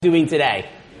Doing today?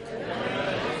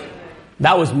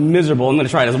 That was miserable. I'm going to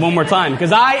try this one more time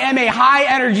because I am a high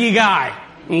energy guy.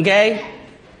 Okay?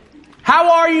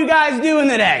 How are you guys doing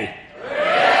today?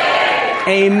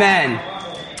 Amen.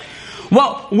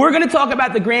 Well, we're going to talk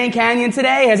about the Grand Canyon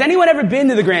today. Has anyone ever been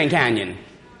to the Grand Canyon?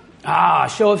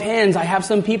 Show of hands. I have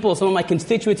some people, some of my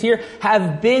constituents here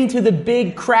have been to the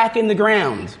big crack in the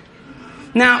ground.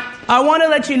 Now, I want to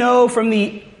let you know from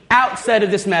the outset of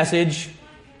this message,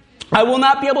 I will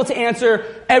not be able to answer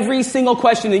every single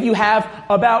question that you have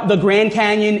about the Grand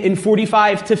Canyon in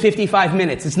 45 to 55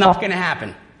 minutes. It's not going to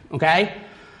happen, okay?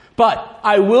 But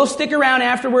I will stick around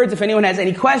afterwards if anyone has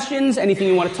any questions, anything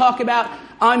you want to talk about.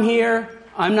 I'm here.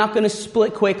 I'm not going to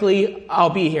split quickly. I'll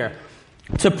be here.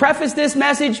 To preface this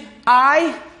message,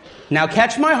 now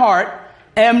catch my heart,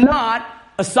 am not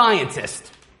a scientist.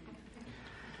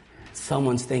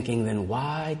 Someone's thinking, then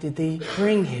why did they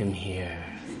bring him here?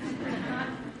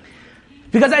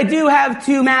 Because I do have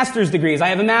 2 master's degrees. I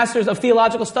have a master's of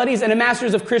theological studies and a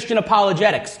master's of Christian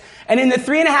apologetics. And in the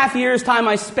 3.5 years time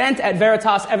I spent at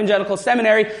Veritas Evangelical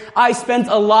Seminary, I spent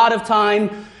a lot of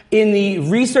time in the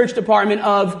research department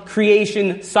of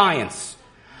creation science.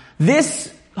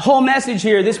 This whole message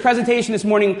here, this presentation this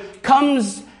morning,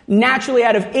 comes naturally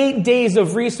out of 8 days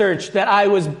of research that I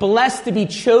was blessed to be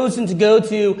chosen to go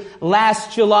to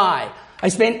last July. I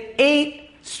spent 8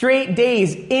 straight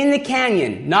days in the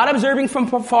canyon, not observing from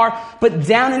far, but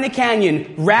down in the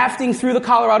canyon, rafting through the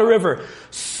Colorado River,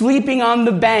 sleeping on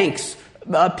the banks,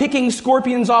 picking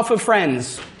scorpions off of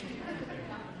friends.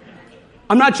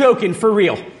 I'm not joking, for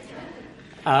real.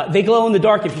 They glow in the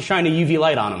dark if you shine a UV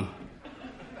light on them.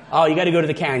 Oh, you got to go to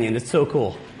the canyon. It's so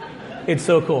cool. It's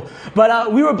so cool.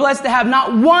 But we were blessed to have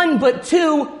not 1, but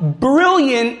 2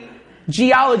 brilliant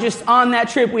geologists on that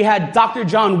trip. We had Dr.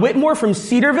 John Whitmore from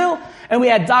Cedarville, and we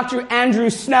had Dr. Andrew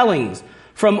Snellings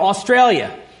from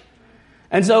Australia.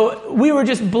 And so we were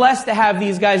just blessed to have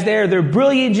these guys there. They're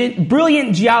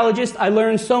brilliant geologists. I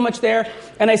learned so much there.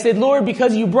 And I said, Lord,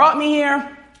 because you brought me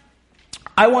here,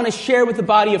 I want to share with the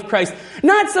body of Christ.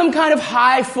 Not some kind of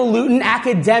highfalutin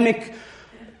academic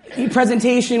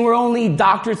presentation where only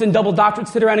doctorates and double doctorates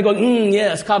sit around and go,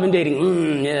 yes, carbon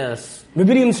dating, yes.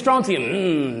 Rubidium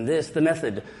strontium, this, the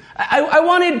method. I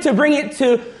wanted to bring it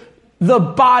to the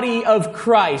body of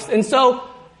Christ. And so,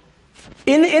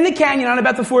 in the canyon, on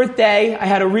about the 4th day, I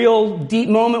had a real deep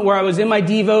moment where I was in my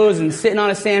devos and sitting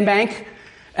on a sandbank.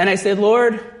 And I said,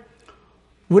 Lord,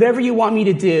 whatever you want me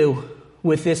to do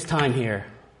with this time here,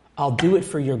 I'll do it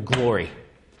for your glory.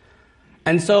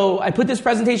 And so I put this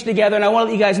presentation together, and I want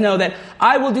to let you guys know that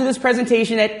I will do this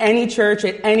presentation at any church,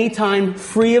 at any time,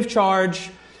 free of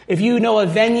charge. If you know a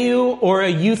venue or a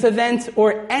youth event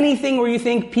or anything where you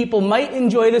think people might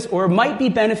enjoy this or might be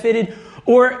benefited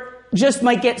or just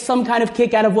might get some kind of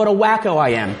kick out of what a wacko I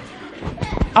am,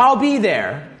 I'll be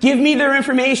there. Give me their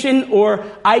information or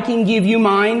I can give you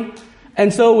mine.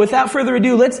 And so without further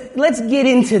ado, let's get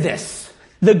into this.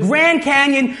 The Grand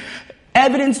Canyon,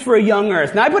 evidence for a young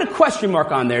earth. Now I put a question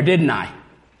mark on there, didn't I?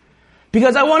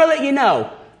 Because I want to let you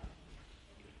know,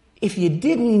 if you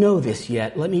didn't know this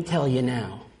yet, let me tell you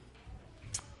now.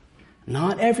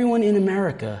 Not everyone in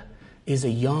America is a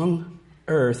young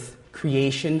earth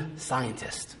creation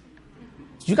scientist.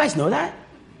 Did you guys know that?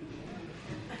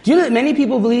 Do you know that many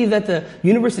people believe that the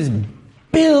universe is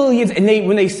billions, and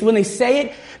when they say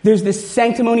it, there's this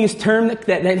sanctimonious term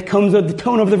that comes with the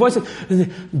tone of their voice,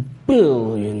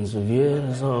 billions of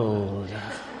years old.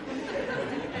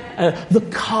 The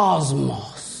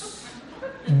cosmos,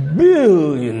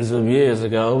 billions of years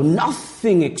ago,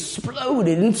 nothing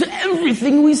exploded into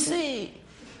everything we see.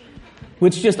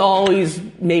 Which just always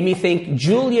made me think,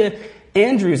 Julia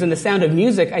Andrews in The Sound of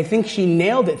Music, I think she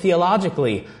nailed it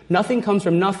theologically. Nothing comes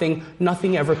from nothing,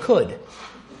 nothing ever could.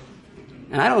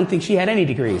 And I don't think she had any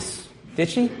degrees, did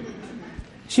she?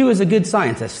 She was a good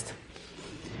scientist.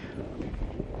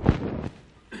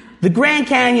 The Grand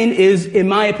Canyon is, in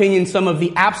my opinion, some of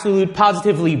the absolute,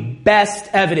 positively best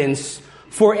evidence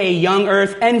for a young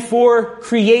earth and for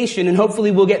creation, and hopefully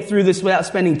we'll get through this without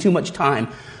spending too much time.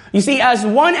 You see, as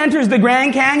one enters the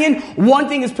Grand Canyon, one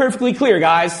thing is perfectly clear,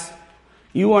 guys.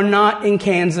 You are not in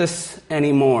Kansas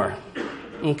anymore.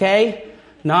 Okay?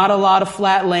 Not a lot of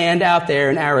flat land out there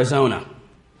in Arizona.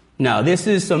 No, this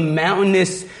is some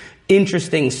mountainous,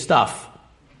 interesting stuff.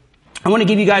 I want to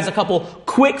give you guys a couple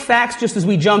quick facts just as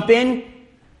we jump in.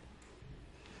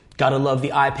 Gotta love the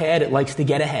iPad. It likes to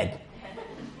get ahead.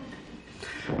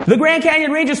 The Grand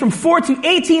Canyon ranges from 4 to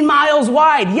 18 miles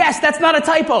wide. Yes, that's not a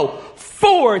typo.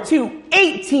 4 to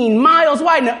 18 miles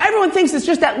wide. Now, everyone thinks it's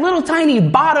just that little tiny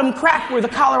bottom crack where the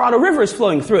Colorado River is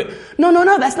flowing through it. No,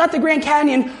 that's not the Grand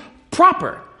Canyon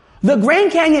proper. The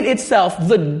Grand Canyon itself,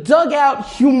 the dug-out,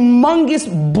 humongous,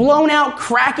 blown-out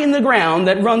crack in the ground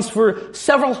that runs for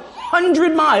several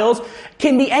hundred miles,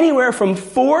 can be anywhere from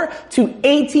 4 to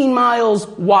 18 miles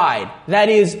wide. That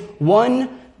is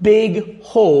one big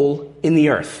hole in the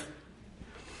earth.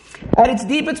 At its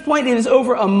deepest point, it is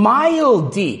over a mile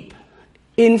deep.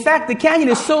 In fact, the canyon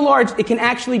is so large, it can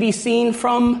actually be seen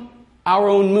from our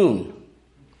own moon.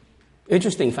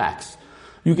 Interesting facts.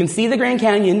 You can see the Grand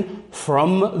Canyon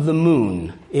from the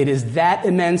moon. It is that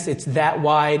immense, it's that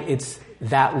wide, it's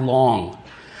that long.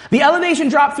 The elevation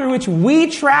drop through which we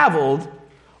traveled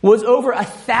was over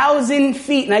 1,000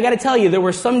 feet. And I got to tell you, there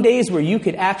were some days where you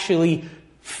could actually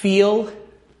feel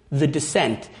the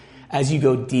descent as you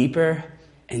go deeper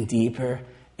and deeper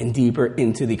and deeper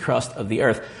into the crust of the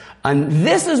earth. And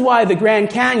this is why the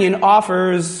Grand Canyon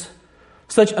offers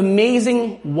such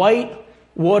amazing white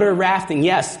water rafting.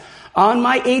 Yes, on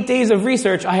my 8 days of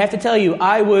research, I have to tell you,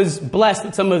 I was blessed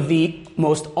with some of the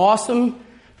most awesome,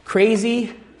 crazy,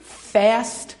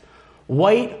 fast,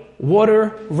 white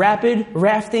water rapid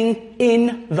rafting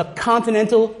in the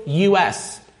continental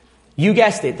U.S. You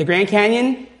guessed it, the Grand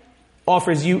Canyon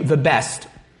offers you the best.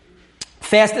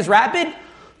 Fastest rapid,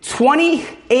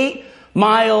 28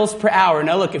 miles per hour.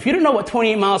 Now look, if you don't know what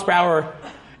 28 miles per hour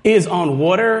is on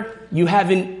water, you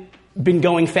haven't been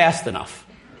going fast enough.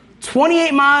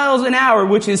 28 miles an hour,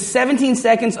 which is 17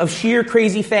 seconds of sheer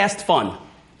crazy fast fun.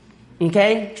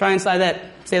 Okay? Try and say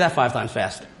that 5 times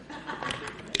fast.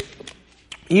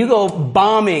 You go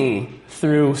bombing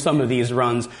through some of these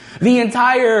runs. The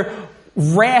entire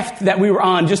raft that we were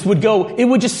on it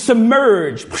would just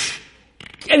submerge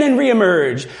and then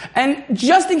reemerge. And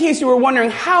just in case you were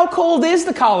wondering, how cold is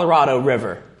the Colorado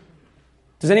River?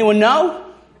 Does anyone know?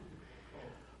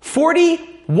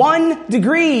 41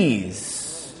 degrees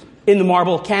in the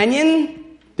Marble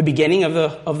Canyon, the beginning of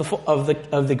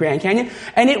the Grand Canyon,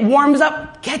 and it warms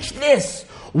up, catch this,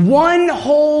 1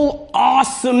 whole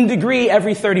awesome degree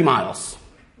every 30 miles.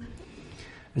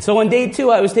 And so on day 2,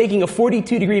 I was taking a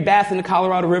 42-degree bath in the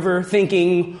Colorado River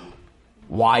thinking,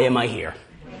 why am I here?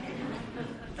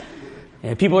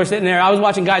 And people are sitting there. I was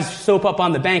watching guys soap up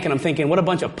on the bank, and I'm thinking, what a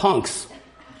bunch of punks.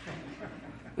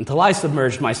 Until I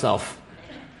submerged myself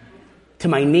to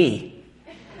my knee.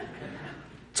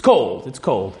 It's cold. It's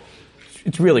cold.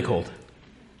 It's really cold.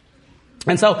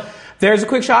 And so there's a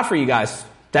quick shot for you guys.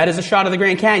 That is a shot of the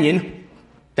Grand Canyon.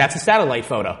 That's a satellite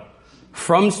photo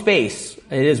from space.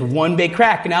 It is one big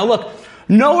crack. Now look,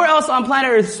 nowhere else on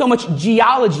planet Earth is so much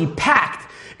geology packed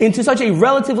into such a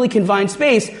relatively confined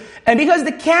space. And because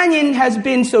the canyon has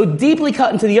been so deeply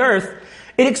cut into the earth,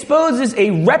 it exposes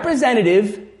a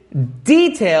representative,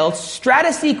 detailed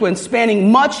strata sequence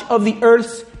spanning much of the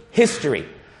Earth's history.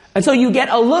 And so you get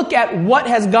a look at what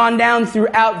has gone down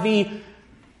throughout the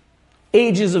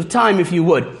ages of time, if you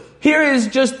would. Here is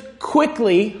just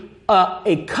quickly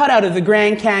a cutout of the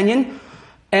Grand Canyon.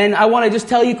 And I want to just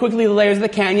tell you quickly the layers of the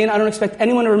canyon. I don't expect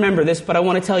anyone to remember this, but I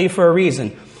want to tell you for a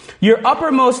reason. Your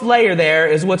uppermost layer there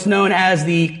is what's known as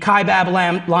the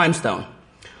Kaibab limestone.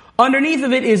 Underneath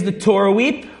of it is the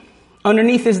Toroweap.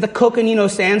 Underneath is the Coconino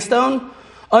sandstone.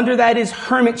 Under that is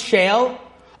Hermit shale.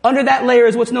 Under that layer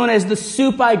is what's known as the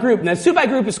Supai group. Now, the Supai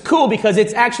group is cool because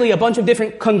it's actually a bunch of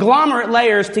different conglomerate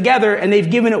layers together, and they've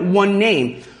given it one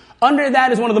name. Under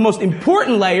that is one of the most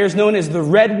important layers, known as the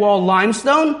Redwall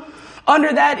limestone.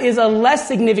 Under that is a less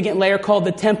significant layer called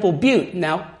the Temple Butte.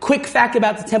 Now, quick fact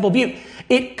about the Temple Butte.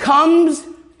 It comes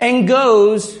and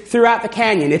goes throughout the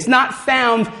canyon. It's not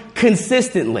found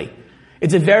consistently.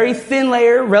 It's a very thin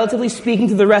layer, relatively speaking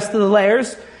to the rest of the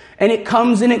layers, and it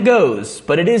comes and it goes.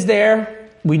 But it is there.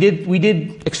 We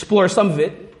did explore some of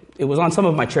it. It was on some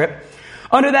of my trip.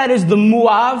 Under that is the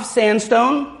Muav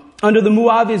sandstone. Under the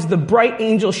Muav is the Bright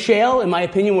Angel shale, in my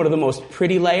opinion, one of the most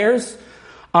pretty layers.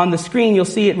 On the screen, you'll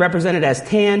see it represented as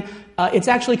tan. It's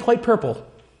actually quite purple.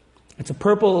 It's a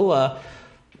purple,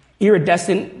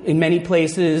 iridescent in many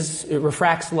places. It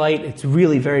refracts light. It's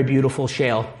really very beautiful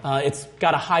shale. It's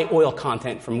got a high oil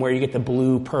content from where you get the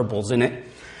blue purples in it.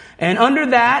 And under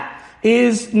that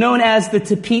is known as the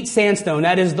Tepete sandstone.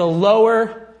 That is the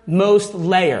lowermost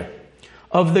layer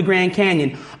of the Grand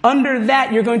Canyon. Under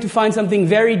that, you're going to find something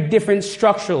very different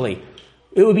structurally.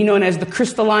 It would be known as the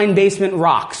crystalline basement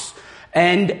rocks.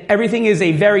 And everything is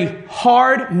a very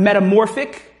hard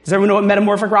metamorphic. Does everyone know what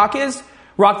metamorphic rock is?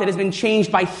 Rock that has been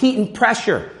changed by heat and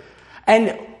pressure.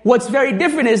 And what's very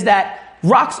different is that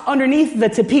rocks underneath the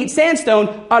Tepete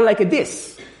sandstone are like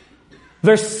this.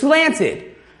 They're slanted.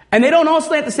 And they don't all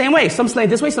slant the same way. Some slant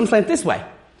this way, some slant this way.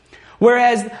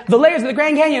 Whereas the layers of the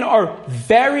Grand Canyon are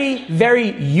very,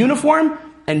 very uniform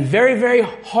and very, very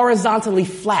horizontally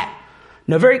flat.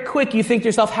 Now, very quick, you think to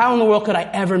yourself, how in the world could I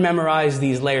ever memorize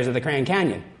these layers of the Grand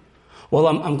Canyon? Well,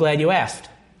 I'm glad you asked.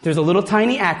 There's a little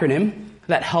tiny acronym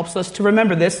that helps us to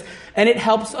remember this, and it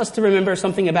helps us to remember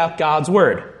something about God's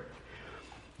Word.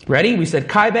 Ready? We said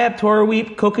Kaibab,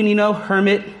 Toraweep, Coconino,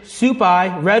 Hermit,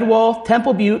 Supai, Redwall,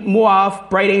 Temple Butte, Moav,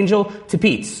 Bright Angel,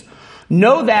 Tepeats.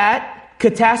 Know that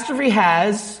catastrophe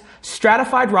has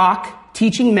stratified rock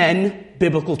teaching men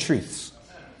biblical truths.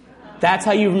 That's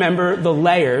how you remember the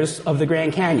layers of the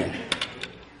Grand Canyon.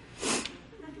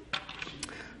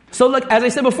 So look, as I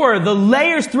said before, the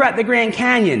layers throughout the Grand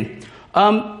Canyon,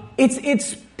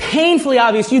 it's painfully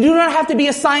obvious. You do not have to be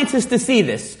a scientist to see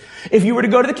this. If you were to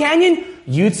go to the canyon,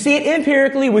 you'd see it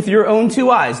empirically with your own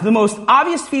two eyes. The most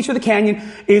obvious feature of the canyon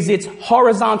is its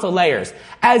horizontal layers,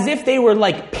 as if they were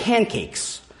like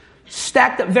pancakes,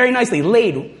 stacked up very nicely,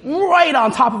 laid right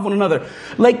on top of one another,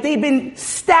 like they've been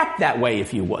stacked that way,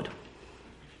 if you would.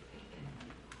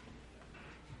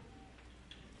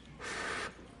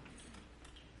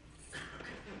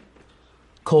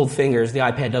 Cold fingers, the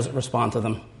iPad doesn't respond to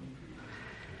them.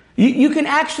 You can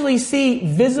actually see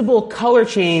visible color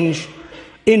change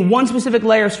in one specific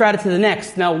layer of strata to the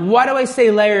next. Now, why do I say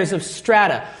layers of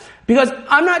strata? Because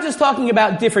I'm not just talking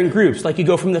about different groups, like you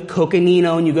go from the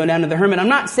Coconino and you go down to the Hermit. I'm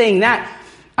not saying that.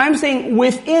 I'm saying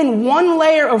within one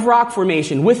layer of rock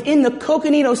formation, within the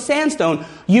Coconino sandstone,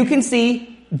 you can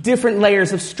see different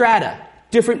layers of strata,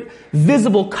 different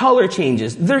visible color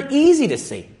changes. They're easy to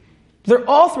see. They're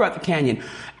all throughout the canyon.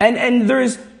 And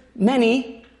there's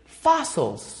many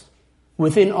fossils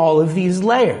within all of these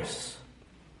layers.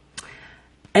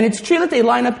 And it's true that they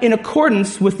line up in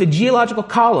accordance with the geological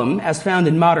column as found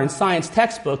in modern science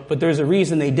textbook, but there's a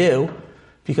reason they do,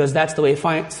 because that's the way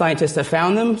scientists have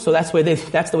found them, so that's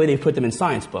the way they put them in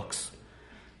science books.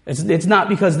 It's not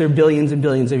because they're billions and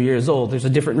billions of years old. There's a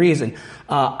different reason.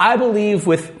 I believe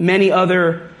with many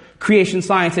other creation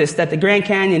scientists that the Grand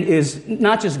Canyon is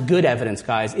not just good evidence,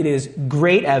 guys. It is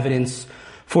great evidence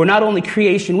for not only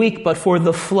Creation Week, but for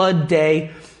the flood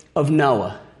day of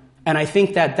Noah. And I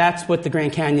think that that's what the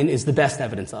Grand Canyon is the best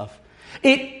evidence of.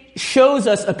 It shows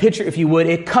us a picture, if you would.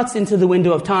 It cuts into the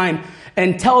window of time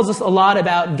and tells us a lot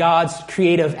about God's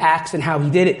creative acts and how he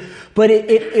did it. But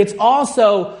it's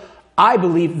also, I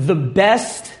believe, the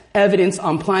best evidence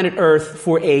on planet Earth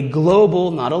for a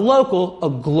global, not a local, a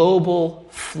global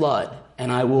flood.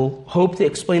 And I will hope to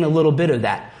explain a little bit of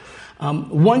that.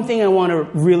 One thing I want to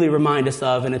really remind us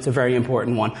of, and it's a very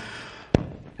important one.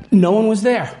 No one was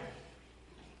there.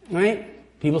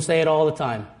 Right? People say it all the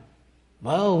time.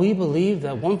 Well, we believe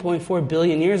that 1.4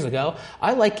 billion years ago.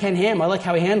 I like Ken Ham. I like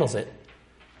how he handles it.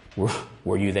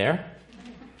 Were you there?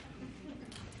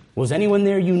 Was anyone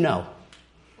there you know?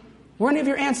 Were any of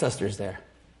your ancestors there?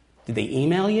 Did they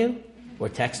email you or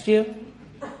text you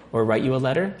or write you a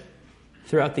letter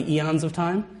throughout the eons of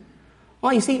time?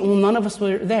 Well, you see, none of us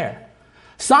were there.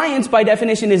 Science, by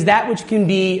definition, is that which can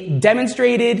be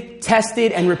demonstrated,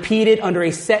 tested, and repeated under a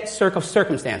set of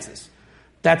circumstances.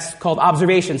 That's called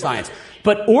observation science.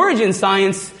 But origin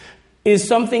science is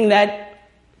something that,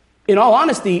 in all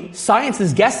honesty, science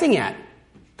is guessing at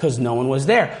because no one was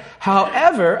there.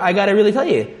 However, I got to really tell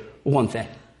you one thing.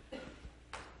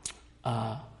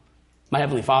 My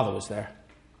Heavenly Father was there.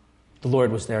 The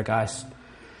Lord was there, guys.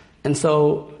 And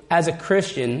so, as a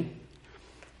Christian,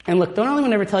 and look, don't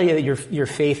anyone ever tell you that your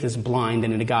faith is blind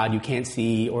and in a God you can't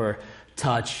see or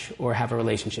touch or have a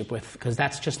relationship with, because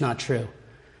that's just not true.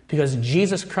 Because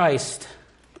Jesus Christ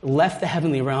left the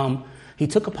heavenly realm. He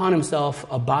took upon himself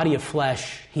a body of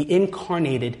flesh. He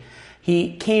incarnated.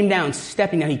 He came down,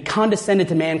 stepping down. He condescended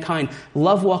to mankind.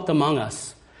 Love walked among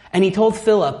us. And he told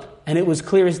Philip, and it was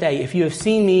clear as day, if you have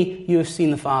seen me, you have seen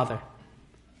the Father.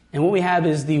 And what we have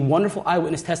is the wonderful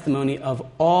eyewitness testimony of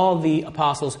all the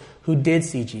apostles who did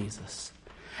see Jesus.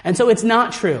 And so it's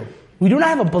not true. We do not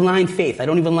have a blind faith. I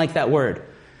don't even like that word.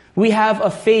 We have a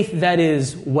faith that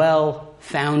is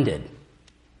well-founded.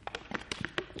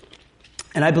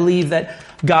 And I believe that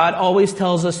God always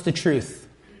tells us the truth.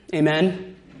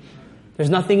 Amen? There's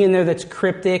nothing in there that's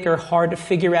cryptic or hard to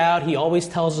figure out. He always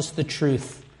tells us the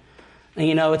truth. And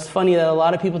you know, it's funny that a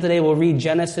lot of people today will read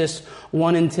Genesis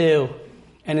 1 and 2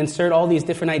 and insert all these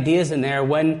different ideas in there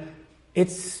when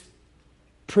it's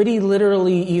pretty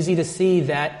literally easy to see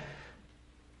that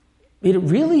it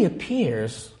really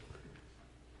appears,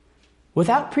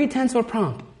 without pretense or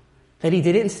prompt, that he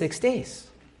did it in 6 days.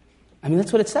 I mean,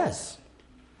 that's what it says.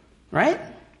 Right?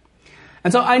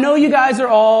 And so I know you guys are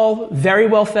all very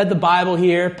well fed the Bible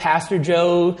here. Pastor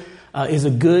Joe is a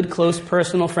good, close,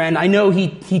 personal friend. I know he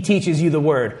teaches you the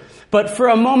Word. But for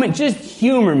a moment, just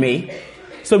humor me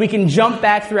so we can jump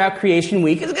back throughout Creation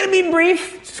Week. It's going to be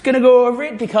brief. It's just going to go over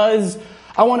it because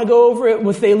I want to go over it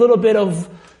with a little bit of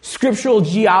scriptural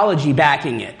geology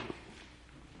backing it.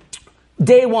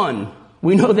 Day one,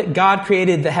 we know that God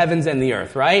created the heavens and the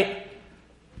earth, right?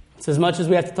 It's as much as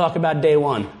we have to talk about day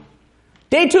one.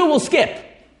 Day two, we'll skip.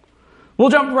 We'll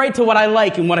jump right to what I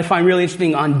like and what I find really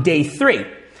interesting on day three.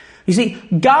 You see,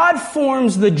 God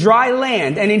forms the dry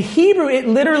land, and in Hebrew it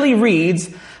literally reads,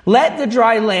 "Let the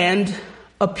dry land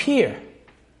appear."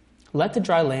 Let the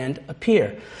dry land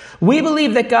appear. We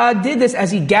believe that God did this as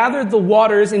he gathered the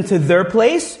waters into their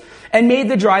place and made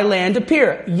the dry land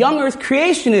appear. Young earth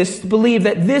creationists believe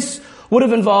that this would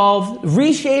have involved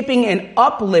reshaping and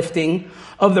uplifting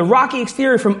of the rocky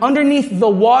exterior from underneath the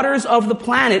waters of the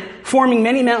planet, forming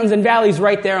many mountains and valleys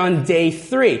right there on day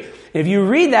three. If you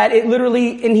read that, it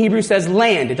literally in Hebrew says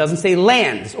land. It doesn't say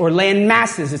lands or land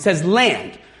masses. It says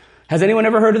land. Has anyone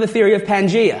ever heard of the theory of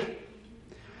Pangea?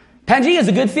 Pangea is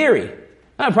a good theory. I don't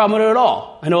have a problem with it at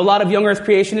all. I know a lot of young earth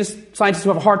creationist scientists who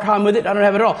have a hard time with it. I don't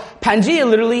have it at all. Pangea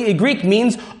literally in Greek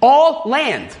means all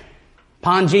land.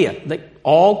 Pangea, like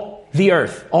all the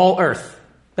earth, all earth.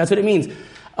 That's what it means.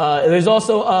 There's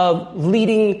also a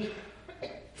leading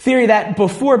theory that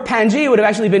before Pangea would have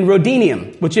actually been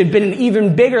Rhodinium, which had been an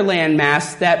even bigger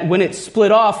landmass that when it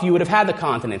split off, you would have had the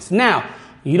continents. Now,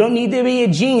 you don't need to be a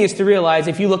genius to realize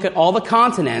if you look at all the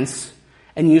continents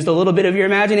and used a little bit of your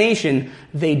imagination,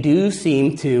 they do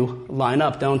seem to line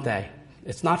up, don't they?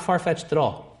 It's not far-fetched at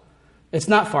all. It's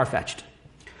not far-fetched.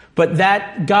 But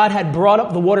that God had brought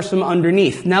up the waters from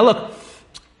underneath. Now look,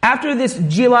 after this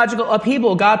geological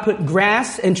upheaval, God put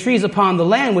grass and trees upon the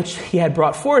land which he had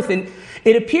brought forth, and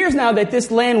it appears now that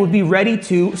this land would be ready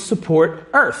to support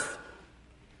earth.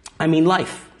 I mean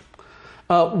life.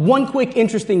 One quick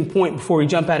interesting point before we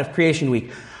jump out of Creation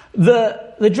Week.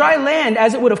 The dry land,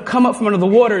 as it would have come up from under the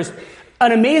waters,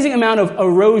 an amazing amount of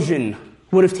erosion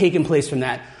would have taken place from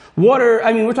that. Water,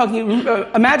 I mean, we're talking,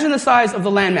 imagine the size of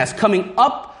the landmass coming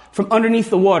up from underneath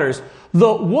the waters.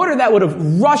 The water that would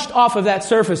have rushed off of that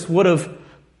surface would have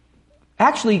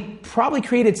actually probably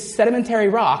created sedimentary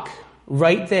rock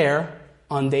right there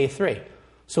on day three.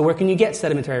 So where can you get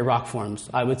sedimentary rock forms?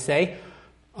 I would say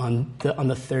on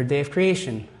the third day of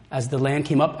creation. As the land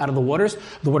came up out of the waters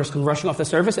come rushing off the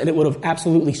surface, and it would have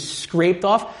absolutely scraped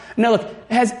off. Now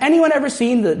look, has anyone ever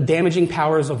seen the damaging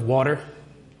powers of water?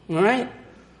 All right?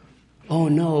 Oh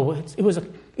no, it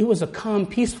was a calm,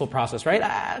 peaceful process,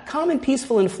 right? Calm and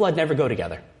peaceful and flood never go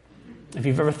together, if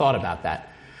you've ever thought about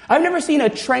that. I've never seen a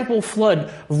tranquil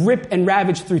flood rip and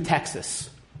ravage through Texas.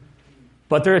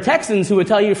 But there are Texans who would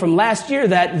tell you from last year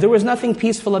that there was nothing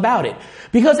peaceful about it.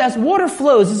 Because as water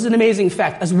flows, this is an amazing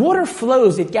fact, as water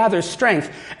flows, it gathers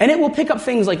strength, and it will pick up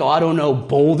things like,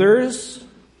 boulders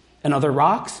and other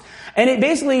rocks, and it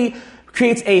basically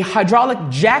creates a hydraulic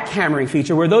jackhammering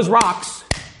feature where those rocks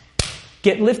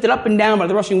get lifted up and down by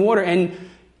the rushing water, and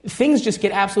things just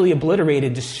get absolutely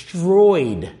obliterated,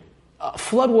 destroyed.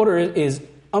 Floodwater is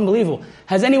unbelievable.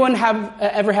 Has anyone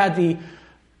ever had the,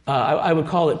 I would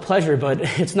call it pleasure, but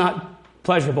it's not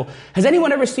pleasurable. Has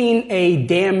anyone ever seen a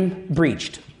dam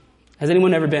breached? Has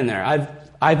anyone ever been there?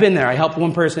 I've been there. I helped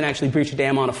one person actually breach a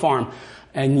dam on a farm,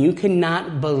 and you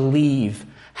cannot believe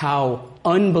how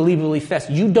unbelievably fast.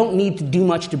 You don't need to do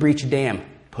much to breach a dam.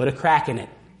 Put a crack in it.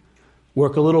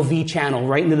 Work a little V channel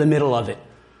right into the middle of it.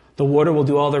 The water will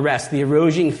do all the rest. The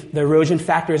erosion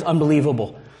factor is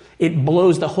unbelievable. It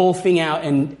blows the whole thing out,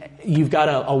 and you've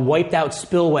got a wiped out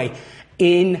spillway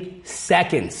in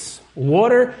seconds.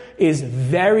 Water is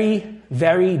very,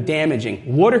 very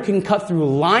damaging. Water can cut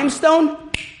through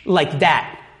limestone like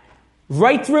that.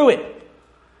 Right through it.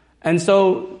 And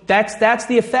so that's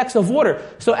the effects of water.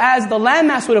 So as the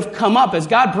landmass would have come up, as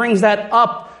God brings that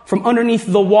up from underneath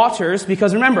the waters,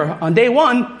 because remember, on day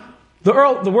one, the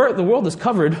world is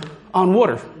covered on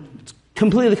water. It's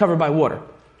completely covered by water.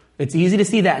 It's easy to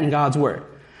see that in God's word.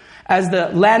 As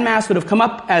the landmass would have come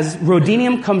up, as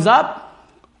rhodinium comes up,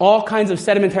 all kinds of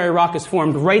sedimentary rock is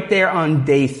formed right there on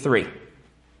day three.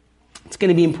 It's going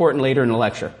to be important later in the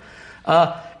lecture.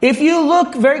 If you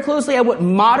look very closely at what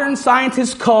modern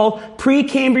scientists call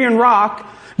Precambrian rock,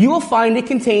 you will find it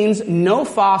contains no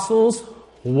fossils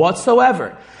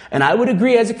whatsoever. And I would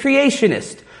agree as a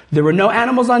creationist. There were no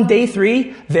animals on day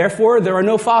three, therefore there are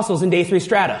no fossils in day three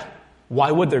strata.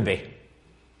 Why would there be?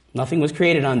 Nothing was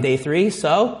created on day three,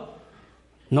 so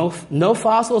no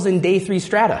fossils in day three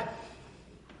strata.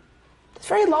 It's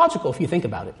very logical if you think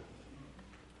about it.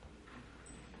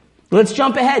 Let's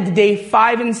jump ahead to day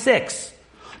 5 and 6.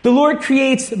 The Lord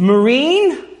creates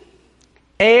marine,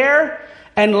 air,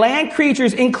 and land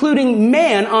creatures, including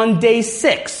man, on day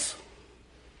 6.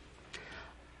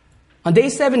 On day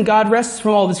 7, God rests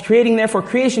from all of his creating. Therefore,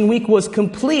 creation week was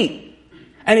complete.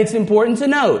 And it's important to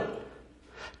note,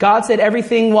 God said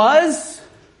everything was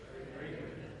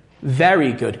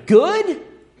very good. Good?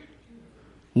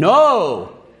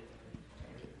 No.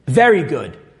 Very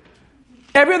good.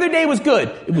 Every other day was good.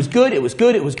 It was good, it was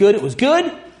good, it was good, it was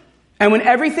good. And when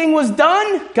everything was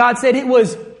done, God said it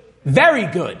was very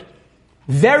good.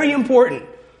 Very important.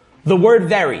 The word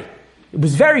very. It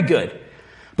was very good.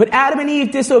 But Adam and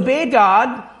Eve disobeyed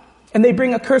God, and they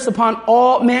bring a curse upon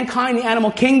all mankind, the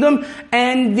animal kingdom,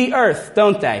 and the earth,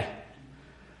 don't they?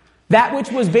 That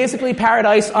which was basically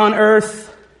paradise on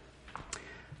earth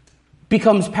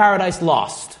becomes paradise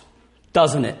lost,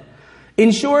 doesn't it?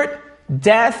 In short,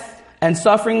 death and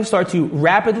suffering start to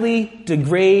rapidly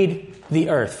degrade the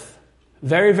earth.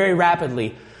 Very, very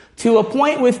rapidly. To a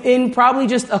point within probably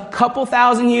just a couple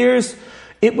thousand years,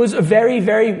 it was a very,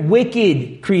 very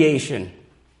wicked creation.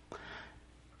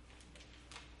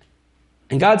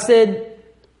 And God said,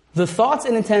 the thoughts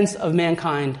and intents of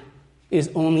mankind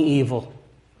is only evil.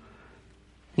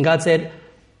 And God said,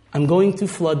 I'm going to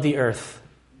flood the earth.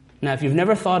 Now, if you've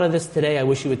never thought of this today, I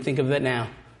wish you would think of it now.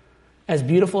 As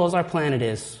beautiful as our planet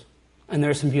is, and there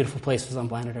are some beautiful places on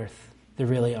planet Earth, there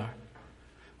really are.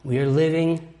 We are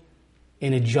living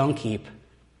in a junk heap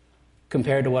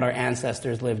compared to what our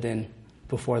ancestors lived in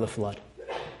before the flood.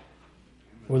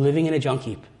 We're living in a junk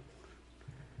heap.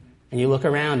 And you look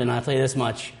around, and I'll tell you this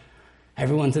much.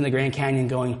 Everyone's in the Grand Canyon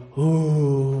going,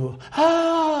 ooh,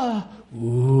 ah,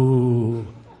 ooh,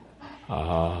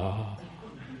 ah,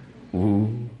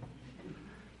 ooh.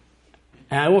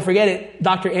 And I won't forget it.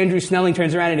 Dr. Andrew Snelling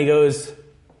turns around and he goes,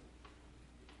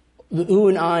 the ooh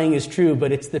and ahhing is true,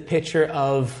 but it's the picture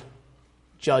of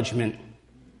judgment.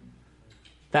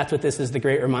 That's what this is the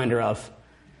great reminder of.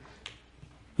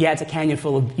 Yeah, it's a canyon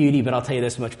full of beauty, but I'll tell you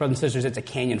this much. Brothers and sisters, it's a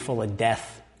canyon full of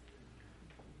death.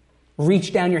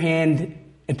 Reach down your hand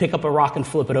and pick up a rock and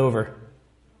flip it over.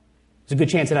 There's a good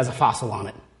chance it has a fossil on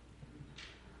it.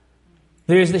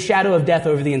 There's the shadow of death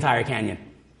over the entire canyon.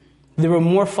 There were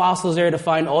more fossils there to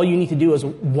find. All you need to do is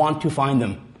want to find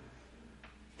them.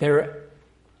 They're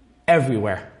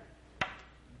everywhere.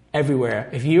 Everywhere.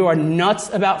 If you are nuts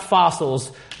about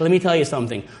fossils, let me tell you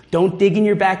something. Don't dig in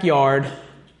your backyard.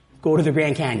 Go to the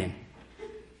Grand Canyon.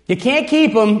 You can't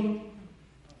keep them.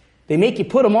 They make you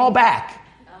put them all back.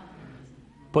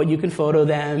 But you can photo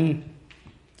them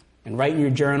and write in your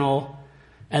journal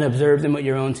and observe them with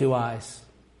your own two eyes.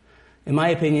 In my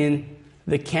opinion,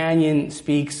 the canyon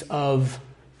speaks of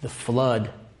the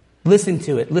flood. Listen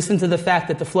to it. Listen to the fact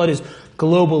that the flood is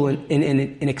global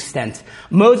in extent.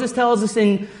 Moses tells us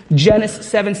in Genesis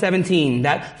 7:17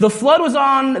 that the flood was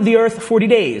on the earth 40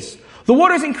 days. The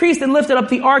waters increased and lifted up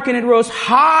the ark, and it rose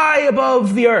high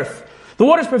above the earth. The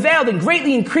waters prevailed and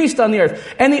greatly increased on the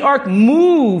earth, and the ark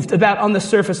moved about on the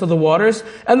surface of the waters,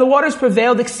 and the waters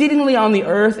prevailed exceedingly on the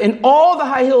earth, and all the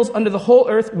high hills under the whole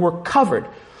earth were covered.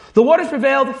 The waters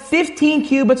prevailed 15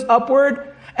 cubits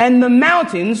upward, and the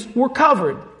mountains were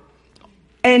covered.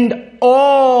 And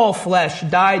all flesh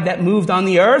died that moved on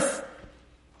the earth,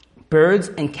 birds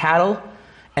and cattle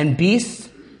and beasts,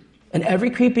 and every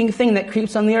creeping thing that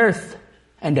creeps on the earth,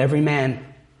 and every man.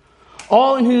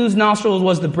 All in whose nostrils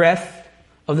was the breath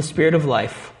of the Spirit of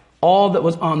life. All that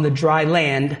was on the dry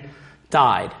land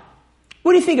died.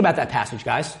 What do you think about that passage,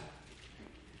 guys?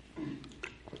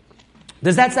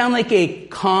 Does that sound like a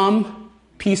calm,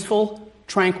 peaceful,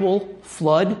 tranquil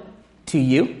flood to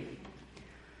you?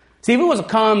 See, if it was a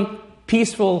calm,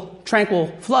 peaceful,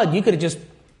 tranquil flood, you could have just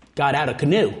got out a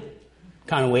canoe,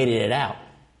 kind of waited it out.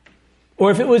 Or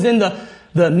if it was in the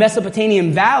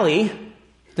Mesopotamian valley,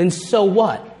 then so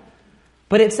what?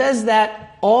 But it says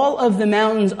that all of the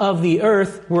mountains of the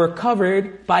earth were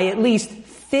covered by at least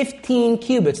 15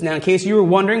 cubits. Now, in case you were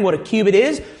wondering what a cubit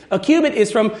is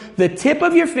from the tip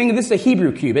of your finger, this is a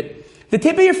Hebrew cubit, the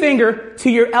tip of your finger to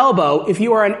your elbow if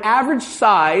you are an average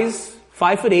size,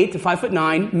 5'8" to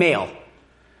 5'9" male.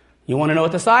 You want to know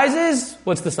what the size is?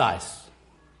 What's the size?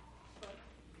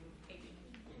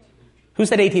 Who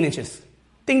said 18 inches?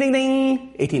 Ding, ding,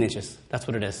 ding. 18 inches. That's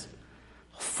what it is.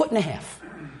 1.5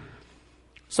 feet.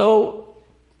 So,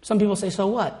 some people say, so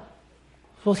what?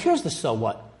 Well, here's the so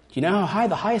what. Do you know how high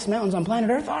the highest mountains on planet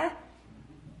Earth are?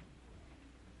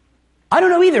 I don't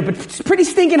know either, but it's pretty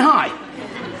stinking high.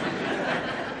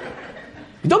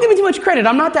 Don't give me too much credit.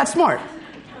 I'm not that smart.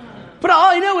 But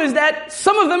all I know is that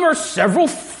some of them are several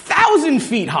thousand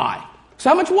feet high. So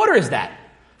how much water is that?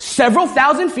 Several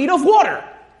thousand feet of water.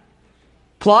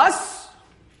 Plus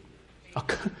a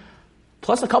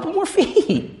couple more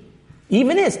feet.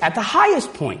 Even is at the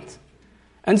highest point.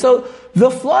 And so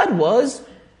the flood was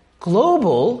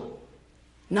global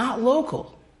not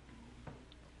local.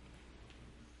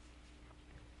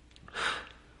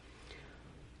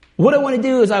 What I want to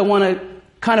do is I want to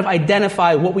kind of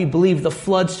identify what we believe the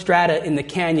flood strata in the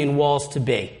canyon walls to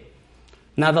be.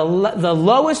 Now, the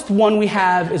lowest one we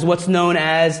have is what's known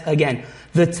as, again,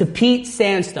 the Tepete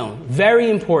sandstone. Very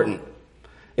important.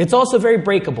 It's also very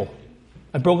breakable.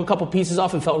 I broke a couple pieces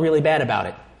off and felt really bad about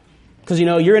it. Because,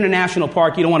 you're in a national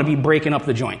park, you don't want to be breaking up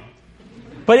the joint.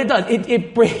 But it does.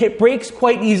 It breaks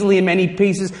quite easily in many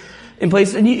pieces. In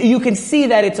places, and you can see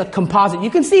that it's a composite.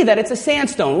 You can see that it's a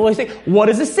sandstone. Well, you say, what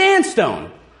is a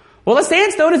sandstone? Well, a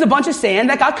sandstone is a bunch of sand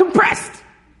that got compressed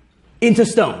into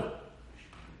stone.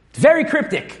 It's very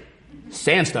cryptic.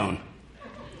 Sandstone.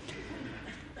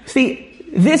 See,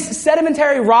 this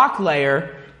sedimentary rock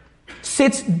layer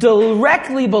sits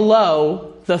directly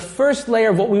below the first layer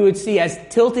of what we would see as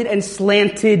tilted and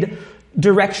slanted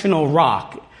directional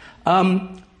rock.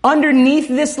 Underneath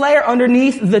this layer,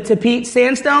 underneath the Tepete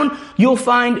sandstone, you'll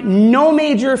find no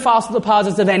major fossil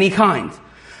deposits of any kind.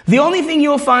 The only thing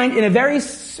you'll find in a very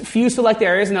few select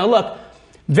areas, now look,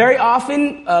 very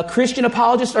often Christian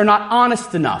apologists are not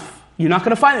honest enough. You're not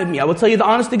going to find it with me. I will tell you the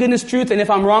honest to goodness truth, and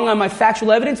if I'm wrong on my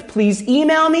factual evidence, please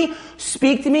email me,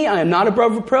 speak to me. I am not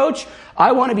above reproach.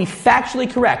 I want to be factually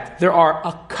correct. There are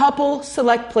a couple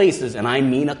select places, and I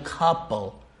mean a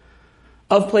couple,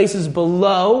 of places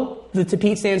below the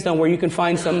Tepete sandstone where you can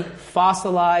find some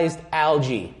fossilized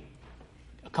algae.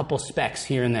 A couple specks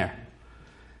here and there.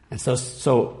 And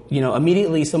so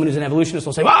immediately someone who's an evolutionist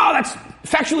will say, "Wow, that's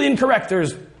factually incorrect.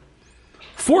 There's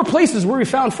 4 places where we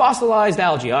found fossilized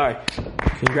algae." All right.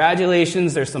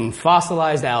 Congratulations, there's some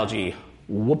fossilized algae.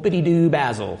 Whoopity-doo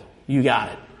Basil. You got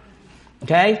it.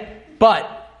 Okay? But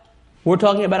we're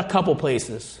talking about a couple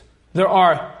places. There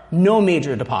are no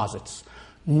major deposits.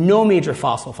 No major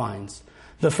fossil finds.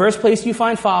 The first place you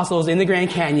find fossils in the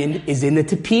Grand Canyon is in the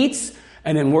Tepetes,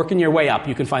 and then working your way up,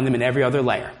 you can find them in every other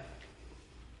layer.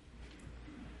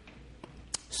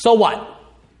 So what?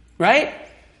 Right?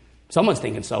 Someone's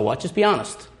thinking, so what? Just be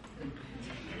honest.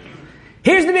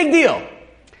 Here's the big deal.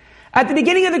 At the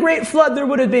beginning of the Great Flood, there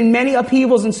would have been many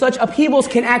upheavals, and such upheavals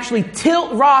can actually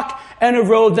tilt rock and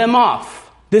erode them off.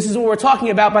 This is what we're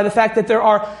talking about by the fact that there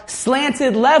are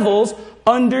slanted levels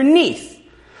underneath.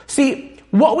 See,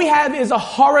 what we have is a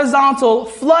horizontal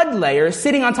flood layer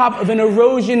sitting on top of an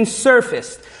erosion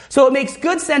surface. So it makes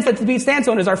good sense that the Tepete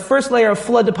sandstone is our first layer of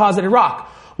flood deposited rock.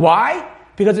 Why?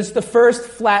 Because it's the first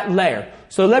flat layer.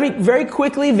 So let me very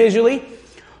quickly, visually,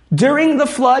 during the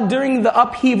flood, during the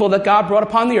upheaval that God brought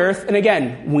upon the earth, and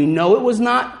again, we know it was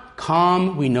not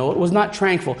calm, we know it was not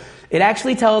tranquil. It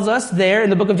actually tells us there in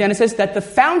the book of Genesis that the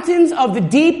fountains of the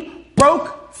deep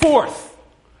broke forth.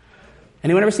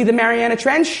 Anyone ever see the Mariana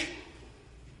Trench?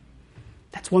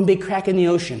 That's one big crack in the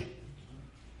ocean.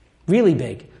 Really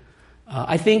big.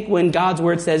 I think when God's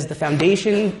word says the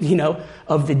foundation,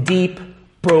 of the deep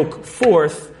broke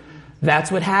forth,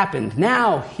 that's what happened.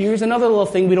 Now, here's another little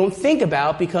thing we don't think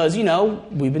about because,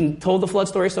 we've been told the flood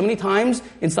story so many times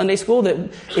in Sunday school that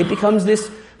it becomes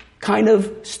this kind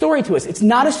of story to us. It's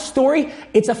not a story,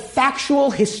 it's a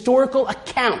factual, historical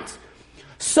account.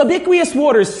 Subaqueous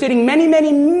waters sitting many,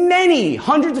 many, many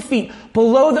hundreds of feet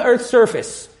below the Earth's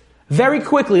surface. Very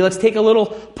quickly, let's take a little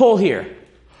poll here.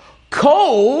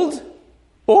 Cold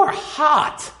or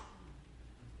hot?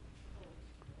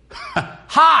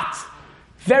 Hot.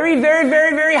 Very, very,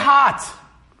 very, very hot.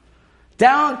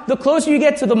 Down, the closer you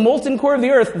get to the molten core of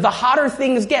the Earth, the hotter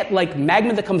things get, like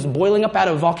magma that comes boiling up out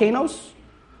of volcanoes.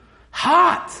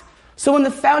 Hot. So when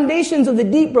the foundations of the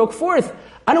deep broke forth,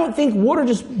 I don't think water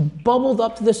just bubbled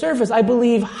up to the surface. I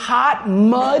believe hot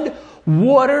mud,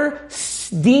 water,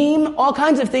 steam, all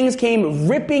kinds of things came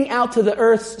ripping out to the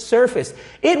Earth's surface.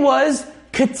 It was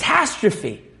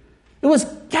catastrophe. It was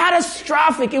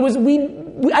catastrophic. It was,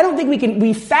 I don't think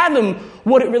we fathom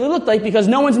what it really looked like because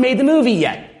no one's made the movie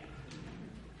yet.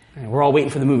 And we're all waiting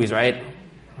for the movies, right?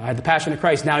 I had the Passion of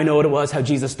Christ. Now I know what it was, how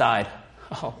Jesus died.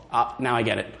 Now I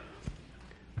get it.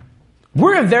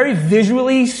 We're a very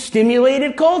visually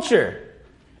stimulated culture.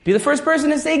 Be the first person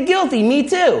to say guilty. Me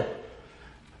too.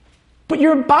 But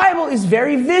your Bible is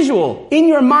very visual. In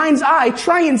your mind's eye,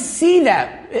 try and see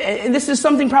that. And this is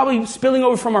something probably spilling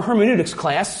over from our hermeneutics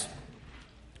class.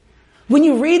 When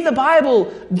you read the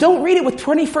Bible, don't read it with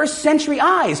 21st century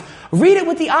eyes. Read it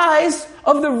with the eyes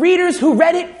of the readers who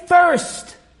read it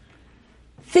first.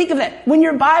 Think of that. When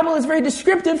your Bible is very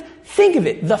descriptive, think of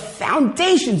it. The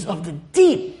foundations of the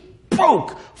deep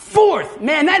broke forth.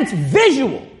 Man, that's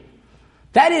visual.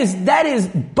 That is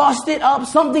busted up.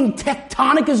 Something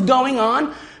tectonic is going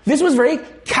on This was very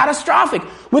catastrophic.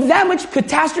 With that much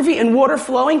catastrophe and water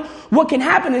flowing, what can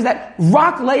happen is that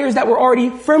rock layers that were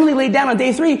already firmly laid down on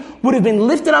day 3 would have been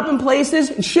lifted up in places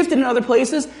and shifted in other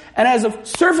places, and as the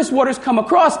surface waters come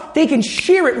across, they can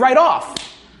shear it right off.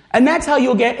 And that's how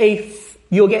you'll get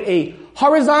a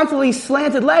horizontally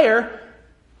slanted layer,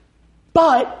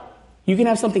 but you can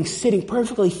have something sitting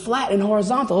perfectly flat and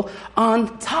horizontal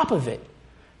on top of it.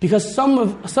 Because some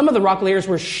of the rock layers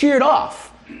were sheared off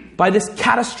by this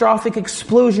catastrophic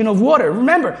explosion of water.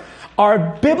 Remember,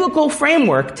 our biblical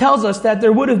framework tells us that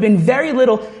there would have been very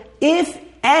little, if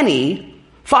any,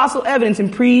 fossil evidence in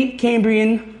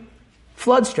pre-Cambrian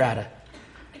flood strata.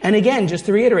 And again, just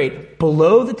to reiterate,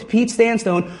 below the Tapete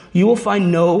Sandstone, you will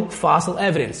find no fossil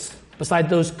evidence, besides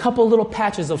those couple little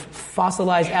patches of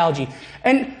fossilized algae.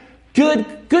 And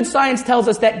good science tells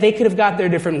us that they could have got there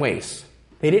different ways.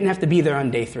 They didn't have to be there on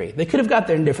day 3. They could have got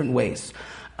there in different ways.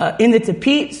 In the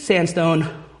Tapete Sandstone,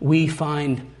 we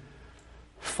find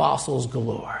fossils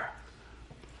galore.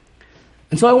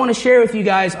 And so I want to share with you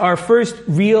guys our first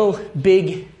real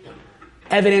big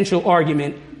evidential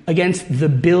argument against the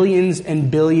billions and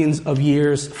billions of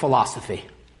years philosophy.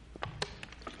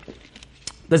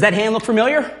 Does that hand look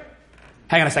familiar?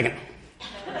 Hang on a second.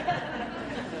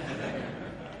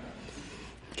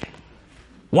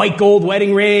 White gold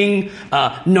wedding ring,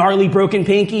 gnarly broken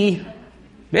pinky.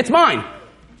 It's mine.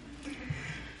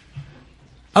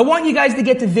 I want you guys to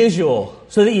get the visual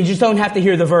so that you just don't have to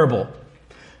hear the verbal.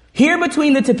 Here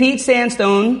between the Tapete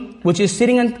Sandstone, which is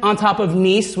sitting on top of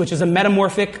gneiss, which is a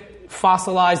metamorphic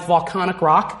fossilized volcanic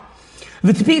rock,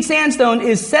 the Tapete Sandstone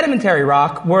is sedimentary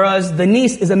rock, whereas the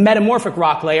gneiss is a metamorphic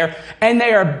rock layer, and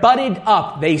they are butted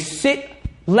up. They sit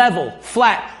level,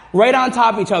 flat, right on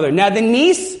top of each other. Now the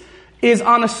gneiss is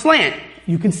on a slant.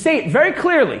 You can see it very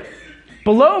clearly.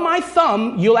 Below my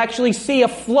thumb, you'll actually see a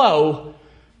flow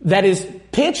that is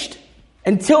pitched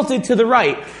and tilted to the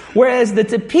right, whereas the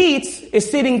Tapete is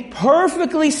sitting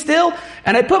perfectly still,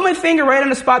 and I put my finger right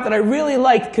on a spot that I really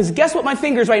liked, because guess what my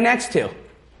finger's right next to?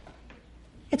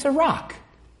 It's a rock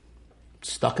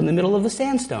stuck in the middle of the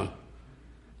sandstone.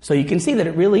 So you can see that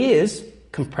it really is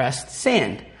compressed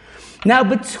sand. Now,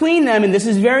 between them, and this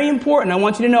is very important, I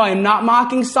want you to know I am not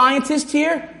mocking scientists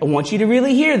here. I want you to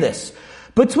really hear this.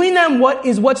 Between them,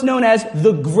 what's known as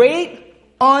the Great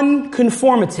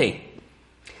Unconformity.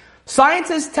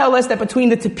 Scientists tell us that between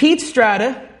the Tapete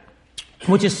strata,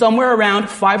 which is somewhere around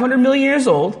 500 million years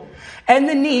old, and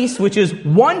the gneiss, which is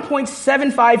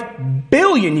 1.75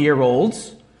 billion year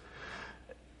olds,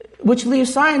 which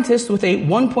leaves scientists with a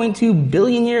 1.2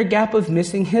 billion year gap of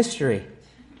missing history.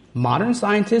 Modern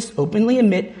scientists openly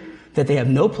admit that they have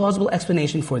no plausible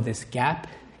explanation for this gap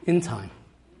in time.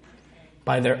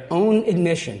 By their own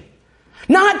admission.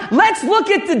 Not, let's look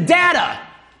at the data.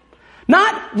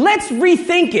 Not, let's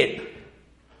rethink it.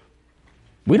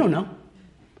 We don't know.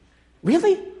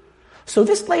 Really? So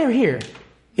this layer here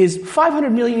is 500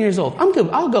 million years old. I'm good.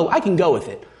 I can go with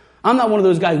it. I'm not one of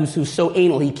those guys who's so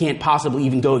anal he can't possibly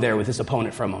even go there with his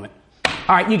opponent for a moment.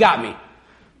 All right, you got me.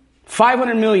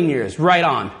 500 million years, right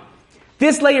on.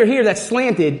 This layer here that's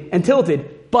slanted and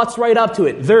tilted butts right up to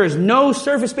it. There is no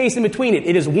surface space in between it.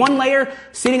 It is one layer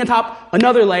sitting atop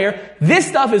another layer. This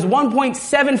stuff is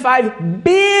 1.75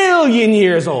 billion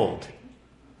years old.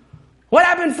 What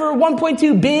happened for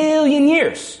 1.2 billion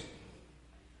years?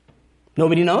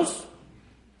 Nobody knows?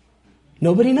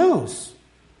 Nobody knows.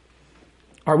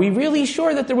 Are we really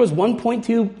sure that there was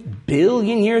 1.2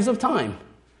 billion years of time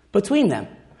between them?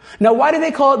 Now, why do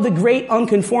they call it the Great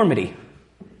Unconformity?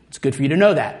 It's good for you to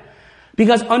know that.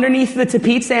 Because underneath the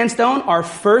Tapete Sandstone, our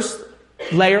first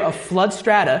layer of flood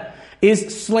strata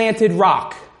is slanted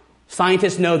rock.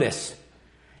 Scientists know this.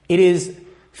 It is,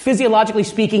 physiologically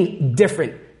speaking,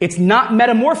 different. It's not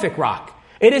metamorphic rock.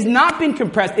 It has not been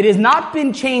compressed. It has not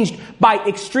been changed by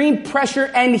extreme pressure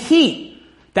and heat.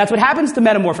 That's what happens to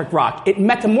metamorphic rock. It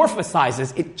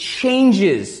metamorphosizes. It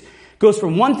changes. Goes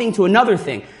from one thing to another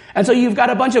thing. And so you've got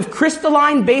a bunch of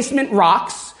crystalline basement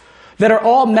rocks that are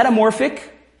all metamorphic.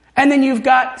 And then you've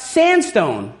got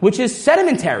sandstone, which is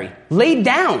sedimentary, laid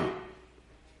down,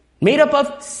 made up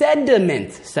of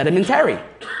sediment, sedimentary.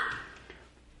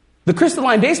 The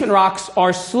crystalline basement rocks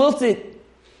are slilted.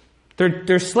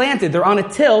 They're slanted. They're on a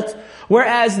tilt,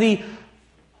 whereas the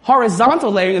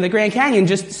horizontal layering of the Grand Canyon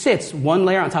just sits one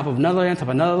layer on top of another layer on top of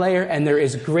another layer, and there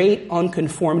is great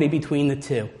unconformity between the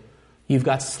two. You've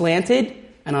got slanted,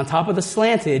 and on top of the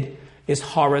slanted is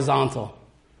horizontal.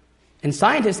 And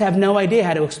scientists have no idea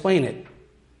how to explain it.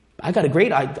 I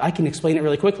can explain it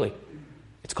really quickly.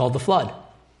 It's called the flood.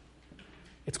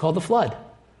 It's called the flood.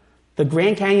 The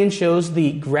Grand Canyon shows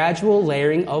the gradual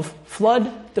layering of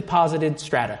flood-deposited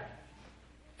strata.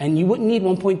 And you wouldn't need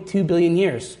 1.2 billion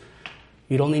years.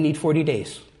 You'd only need 40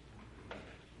 days.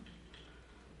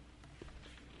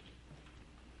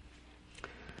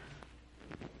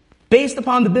 Based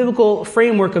upon the biblical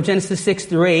framework of Genesis 6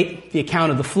 through 8, the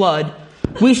account of the flood,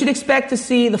 we should expect to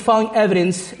see the following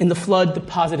evidence in the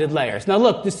flood-deposited layers. Now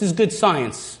look, this is good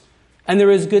science. And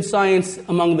there is good science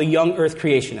among the young earth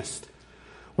creationists.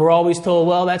 We're always told,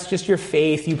 well, that's just your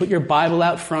faith. You put your Bible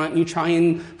out front, you try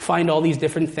and find all these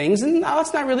different things. And no,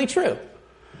 that's not really true.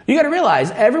 You got to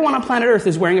realize, everyone on planet Earth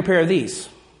is wearing a pair of these.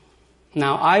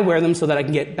 Now, I wear them so that I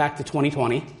can get back to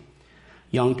 2020.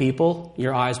 Young people,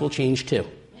 your eyes will change too.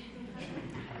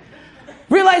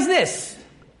 Realize this.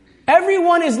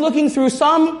 Everyone is looking through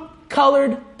some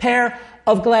colored pair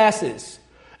of glasses.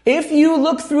 If you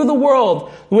look through the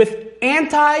world with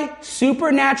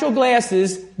anti-supernatural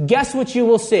glasses, guess what you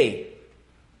will see?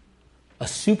 A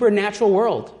supernatural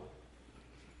world.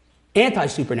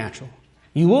 Anti-supernatural.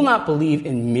 You will not believe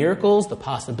in miracles, the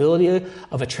possibility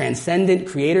of a transcendent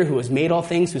creator who has made all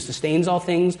things, who sustains all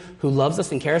things, who loves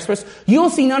us and cares for us. You will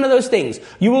see none of those things.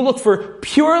 You will look for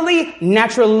purely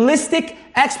naturalistic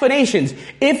explanations.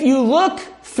 If you look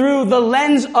through the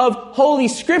lens of Holy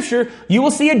Scripture, you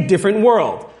will see a different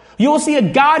world. You will see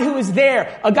a God who is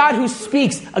there, a God who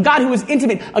speaks, a God who is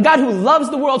intimate, a God who loves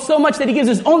the world so much that he gives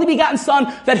his only begotten Son,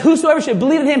 that whosoever should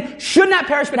believe in him should not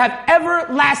perish but have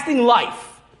everlasting life.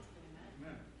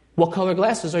 What color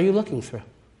glasses are you looking through?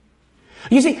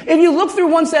 You see, if you look through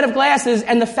one set of glasses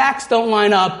and the facts don't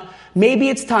line up, maybe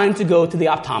it's time to go to the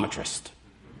optometrist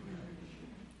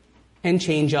and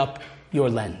change up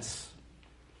your lens.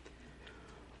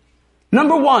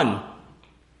 Number one,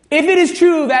 if it is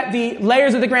true that the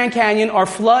layers of the Grand Canyon are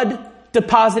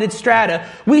flood-deposited strata,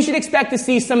 we should expect to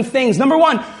see some things. Number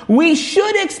one, we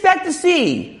should expect to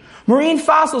see marine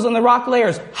fossils on the rock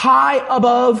layers high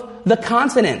above the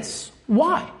continents.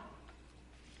 Why?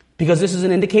 Because this is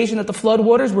an indication that the flood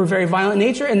waters were very violent in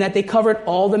nature and that they covered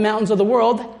all the mountains of the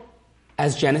world,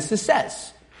 as Genesis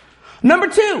says. Number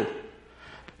two,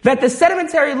 that the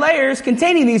sedimentary layers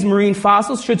containing these marine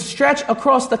fossils should stretch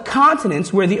across the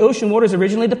continents where the ocean waters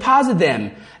originally deposited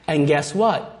them. And guess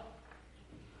what?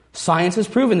 Science has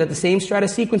proven that the same strata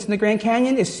sequence in the Grand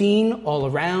Canyon is seen all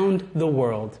around the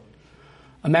world.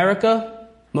 America,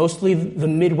 mostly the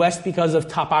Midwest because of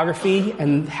topography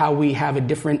and how we have a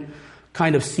different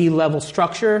kind of sea level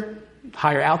structure,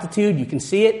 higher altitude, you can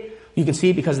see it. You can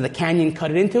see it because of the canyon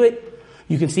cut it into it.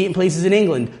 You can see it in places in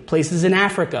England, places in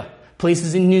Africa,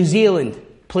 places in New Zealand,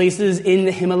 places in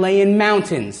the Himalayan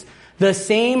mountains. The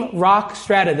same rock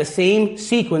strata, the same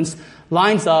sequence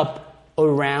lines up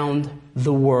around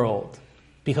the world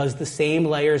because the same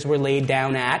layers were laid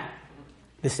down at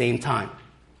the same time.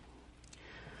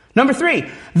 Number three,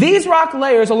 these rock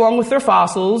layers, along with their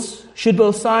fossils, should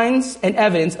both signs and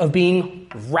evidence of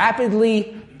being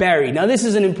rapidly buried. Now, this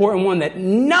is an important one that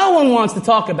no one wants to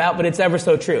talk about, but it's ever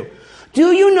so true.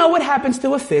 Do you know what happens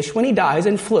to a fish when he dies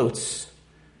and floats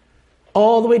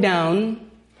all the way down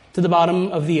to the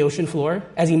bottom of the ocean floor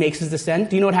as he makes his descent?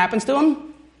 Do you know what happens to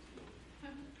him?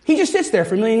 He just sits there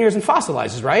for a million years and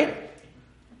fossilizes, right?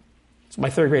 That's what my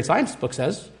third grade science book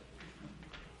says.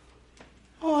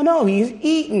 Oh no, he's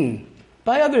eaten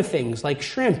by other things like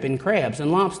shrimp and crabs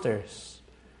and lobsters.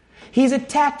 He's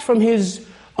attacked from his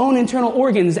own internal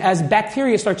organs as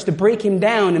bacteria starts to break him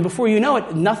down, and before you know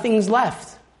it, nothing's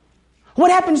left. What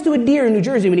happens to a deer in New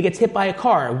Jersey when he gets hit by a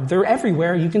car? They're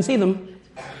everywhere. You can see them.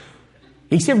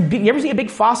 You ever see a big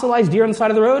fossilized deer on the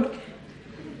side of the road?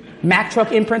 Mack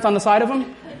truck imprint on the side of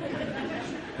him?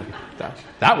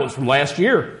 That was from last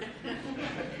year.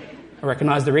 I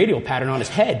recognize the radial pattern on his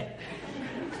head.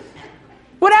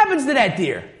 What happens to that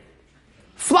deer?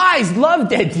 Flies love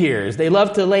dead deers. They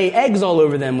love to lay eggs all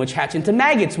over them, which hatch into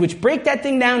maggots, which break that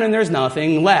thing down and there's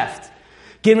nothing left.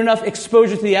 Give them enough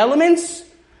exposure to the elements,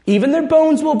 even their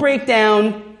bones will break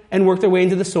down and work their way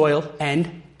into the soil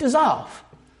and dissolve.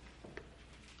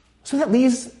 So that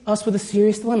leaves us with a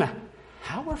serious dilemma.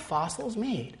 How are fossils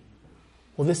made?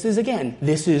 Well, this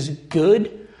is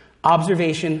good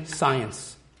observation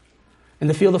science. In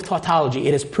the field of tautology,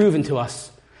 it is proven to us.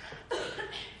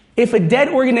 If a dead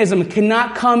organism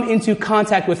cannot come into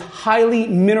contact with highly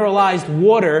mineralized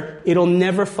water, it'll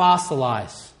never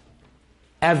fossilize.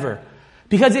 Ever.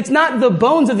 Because it's not the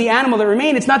bones of the animal that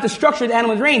remain, it's not the structure of the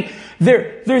animal that remain.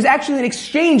 There's actually an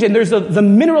exchange, and the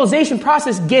mineralization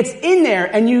process gets in there,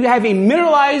 and you have a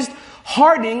mineralized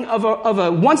hardening of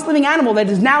a once living animal that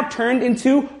is now turned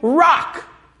into rock.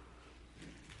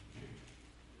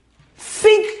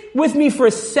 Think with me for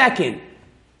a second.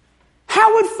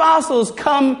 How would fossils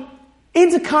come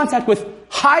into contact with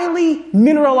highly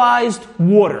mineralized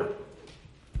water?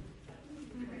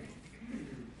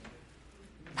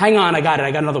 Hang on, I got it.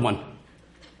 I got another one.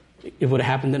 It would have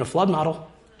happened in a flood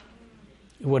model.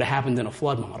 It would have happened in a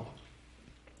flood model.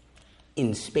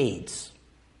 In spades.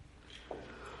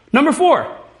 Number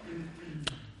 4.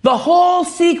 The whole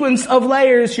sequence of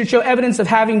layers should show evidence of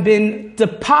having been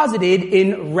deposited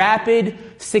in rapid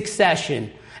succession.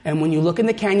 And when you look in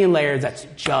the canyon layers, that's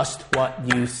just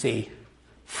what you see.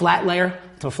 Flat layer,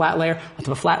 onto a flat layer,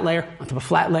 onto a flat layer, onto a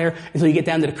flat layer, until you get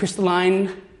down to the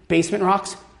crystalline basement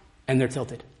rocks, and they're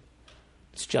tilted.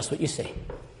 It's just what you see.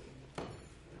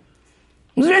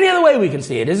 Is there any other way we can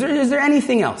see it? Is there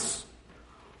anything else?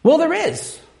 Well, there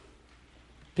is.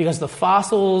 Because the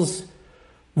fossils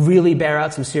really bear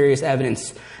out some serious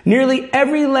evidence. Nearly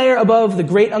every layer above the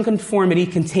Great Unconformity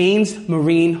contains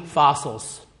marine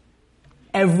fossils.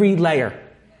 Every layer.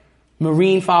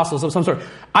 Marine fossils of some sort.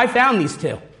 I found these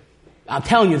two. I'm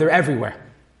telling you, they're everywhere.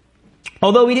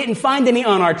 Although we didn't find any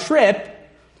on our trip,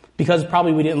 because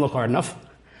probably we didn't look hard enough,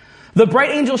 the Bright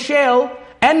Angel Shale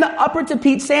and the Upper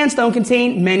Tapete Sandstone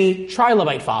contain many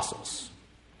trilobite fossils.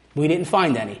 We didn't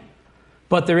find any,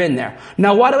 but they're in there.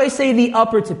 Now, why do I say the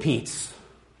Upper Tapetes?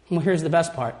 Well, here's the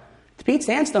best part. Tapete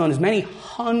Sandstone is many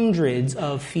hundreds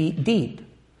of feet deep.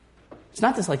 It's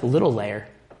not this like little layer.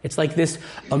 It's like this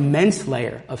immense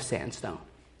layer of sandstone.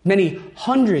 Many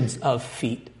hundreds of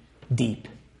feet deep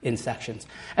in sections.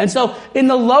 And so in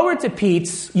the lower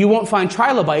Tapetes, you won't find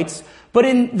trilobites, but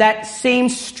in that same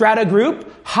strata group,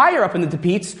 higher up in the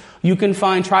Tapetes, you can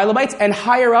find trilobites, and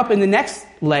higher up in the next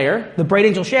layer, the Bright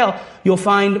Angel Shale, you'll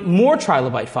find more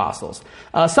trilobite fossils.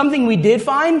 Something we did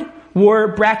find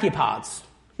were brachiopods.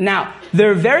 Now,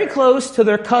 they're very close to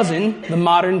their cousin, the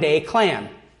modern-day clam,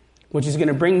 which is going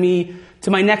to bring me to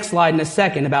my next slide in a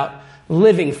second about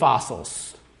living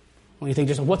fossils. When you think,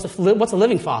 just what's a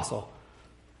living fossil?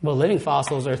 Well, living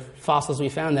fossils are fossils we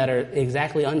found that are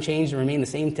exactly unchanged and remain the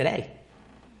same today.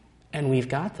 And we've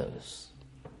got those.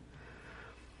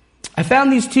 I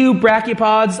found these two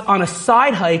brachiopods on a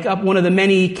side hike up one of the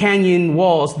many canyon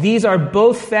walls. These are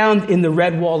both found in the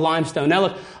red wall limestone. Now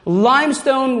look,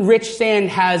 limestone-rich sand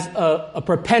has a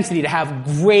propensity to have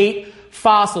great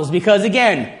fossils because,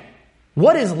 again,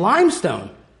 what is limestone?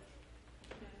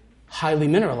 Highly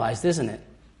mineralized, isn't it?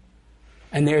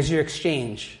 And there's your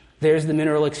exchange. There's the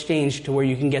mineral exchange to where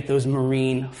you can get those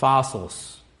marine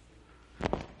fossils.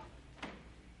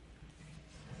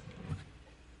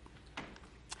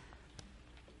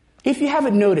 If you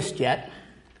haven't noticed yet,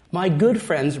 my good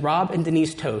friends Rob and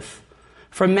Denise Toth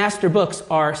from Master Books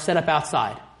are set up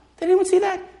outside. Did anyone see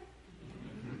that?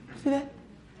 See that?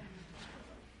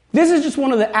 This is just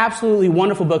one of the absolutely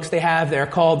wonderful books they have there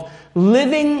called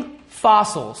Living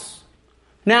Fossils.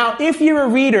 Now, if you're a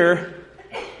reader,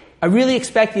 I really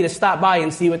expect you to stop by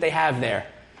and see what they have there.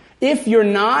 If you're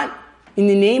not, in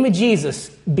the name of Jesus,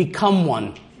 become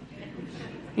one.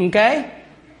 Okay?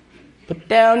 Put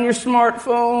down your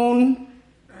smartphone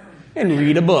and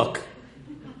read a book.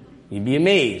 You'd be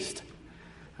amazed.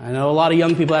 I know a lot of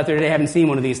young people out there today haven't seen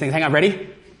one of these things. Hang on, ready?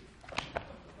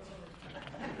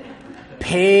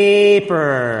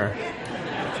 Paper.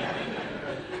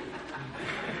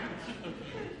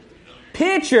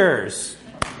 Pictures.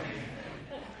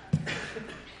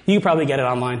 You can probably get it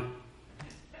online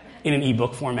in an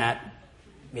ebook format.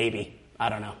 Maybe. I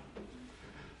don't know.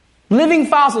 Living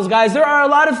fossils, guys. There are a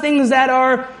lot of things that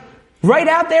are right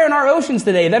out there in our oceans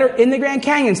today that are in the Grand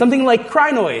Canyon. Something like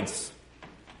crinoids.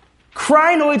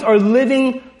 Crinoids are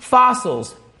living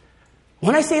fossils.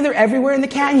 When I say they're everywhere in the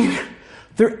canyon,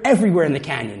 they're everywhere in the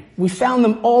canyon. We found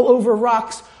them all over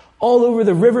rocks, all over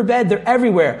the riverbed. They're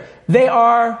everywhere. They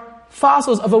are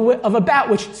fossils of about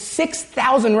which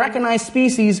 6,000 recognized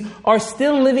species are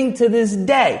still living to this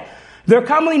day. They're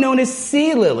commonly known as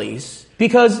sea lilies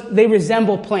because they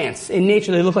resemble plants. In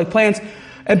nature, they look like plants.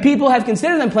 And people have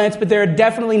considered them plants, but they're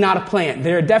definitely not a plant.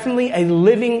 They're definitely a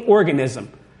living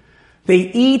organism. They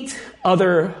eat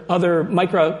other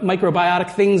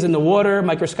microbiotic things in the water,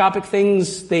 microscopic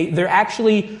things. They're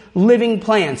actually living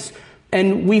plants.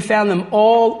 And we found them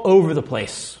all over the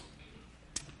place.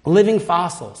 Living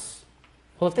fossils.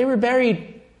 Well, if they were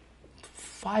buried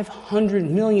 500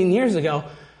 million years ago,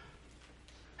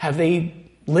 have they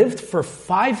lived for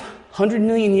 500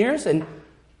 million years and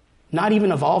not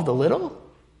even evolved a little?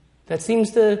 That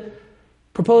seems to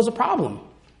propose a problem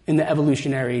in the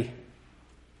evolutionary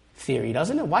theory,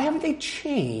 doesn't it? Why haven't they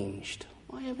changed?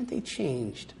 Why haven't they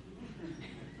changed?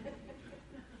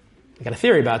 I got a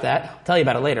theory about that. I'll tell you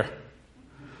about it later.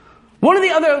 One of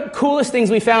the other coolest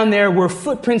things we found there were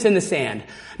footprints in the sand.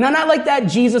 Now, not like that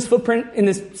Jesus footprint in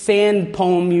this sand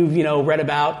poem you've, read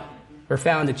about or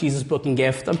found at Jesus' Book and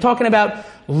Gift. I'm talking about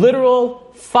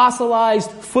literal fossilized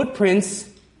footprints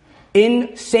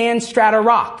in sand strata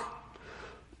rock.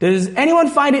 Does anyone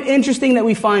find it interesting that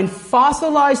we find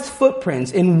fossilized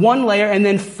footprints in one layer and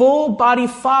then full body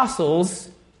fossils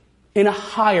in a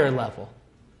higher level?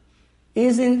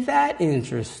 Isn't that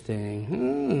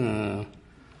interesting?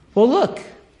 Well, look,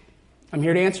 I'm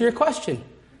here to answer your question.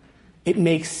 It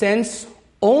makes sense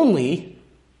only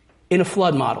in a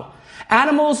flood model.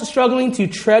 Animals struggling to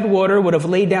tread water would have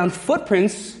laid down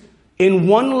footprints in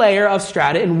one layer of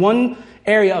strata, in one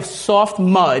area of soft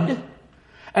mud,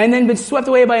 and then been swept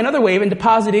away by another wave and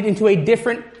deposited into a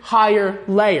different, higher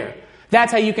layer.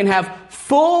 That's how you can have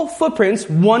full footprints,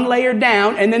 one layer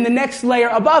down, and then the next layer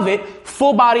above it,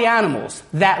 full body animals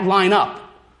that line up.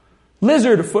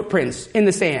 Lizard footprints in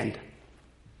the sand.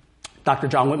 Dr.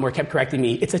 John Whitmore kept correcting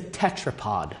me. It's a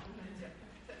tetrapod.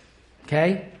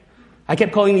 Okay? I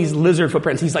kept calling these lizard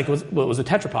footprints. He's like, it was a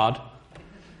tetrapod.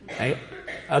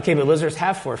 Okay, but lizards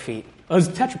have 4 feet. It was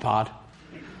a tetrapod.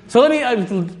 So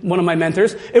one of my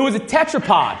mentors, it was a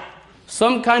tetrapod.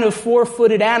 Some kind of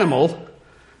 4-footed animal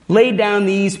laid down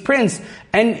these prints.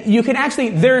 And you can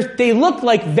actually, they look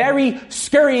like very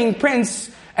scurrying prints,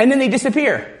 and then they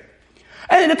disappear.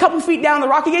 And then a couple feet down the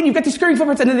rock again, you've got these scurrying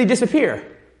footprints, and then they disappear.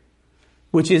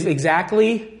 Which is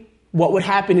exactly what would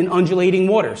happen in undulating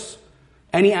waters.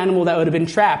 Any animal that would have been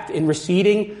trapped in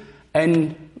receding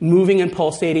and moving and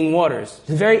pulsating waters.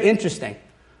 It's very interesting.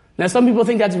 Now, some people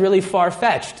think that's really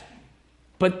far-fetched.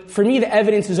 But for me, the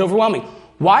evidence is overwhelming.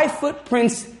 Why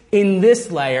footprints in this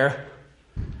layer,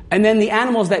 and then the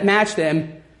animals that match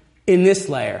them in this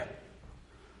layer?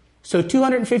 So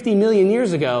 250 million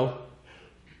years ago,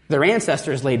 their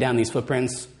ancestors laid down these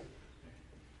footprints,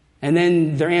 and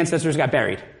then their ancestors got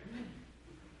buried.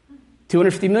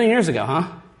 250 million years ago, huh?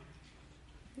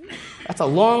 That's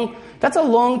a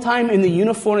long time in the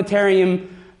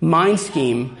uniformitarian mind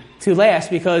scheme to last,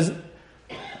 because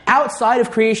outside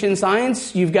of creation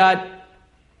science, you've got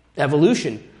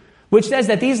evolution, which says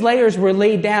that these layers were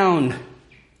laid down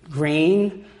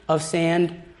grain of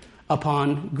sand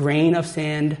upon grain of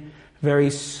sand,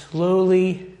 very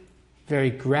slowly,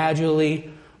 very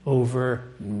gradually, over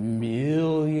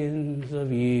millions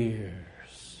of years.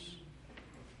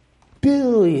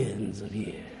 Billions of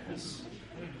years.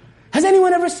 Has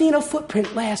anyone ever seen a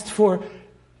footprint last for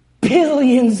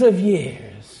billions of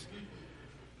years?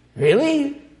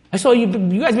 Really? I saw you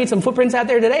guys made some footprints out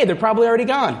there today. They're probably already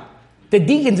gone. The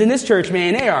deacons in this church,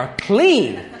 man, they are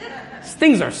clean.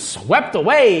 Things are swept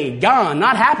away, gone,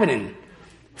 not happening.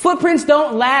 Footprints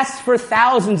don't last for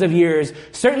thousands of years,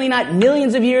 certainly not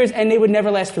millions of years, and they would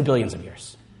never last for billions of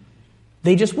years.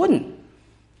 They just wouldn't.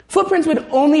 Footprints would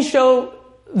only show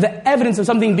the evidence of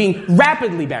something being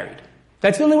rapidly buried.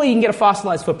 That's the only way you can get a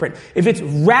fossilized footprint. If it's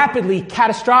rapidly,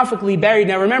 catastrophically buried,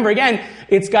 now remember again,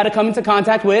 it's got to come into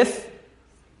contact with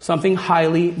something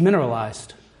highly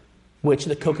mineralized, which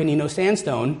the Coconino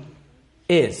sandstone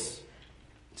is.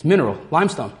 It's mineral,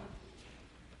 limestone.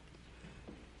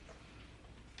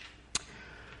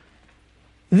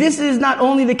 This is not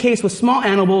only the case with small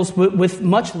animals, but with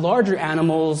much larger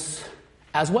animals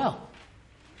as well.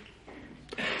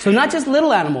 So not just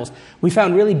little animals. We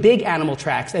found really big animal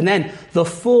tracks, and then the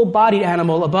full-bodied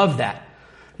animal above that.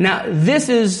 Now, this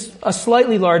is a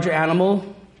slightly larger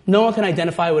animal. No one can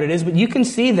identify what it is, but you can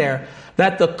see there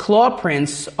that the claw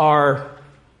prints are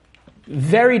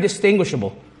very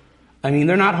distinguishable. I mean,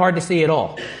 they're not hard to see at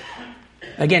all.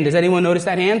 Again, does anyone notice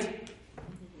that hand?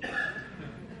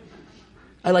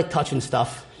 I like touching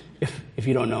stuff, if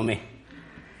you don't know me.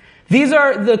 These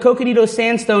are the Coconino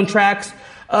sandstone tracks.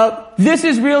 This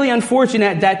is really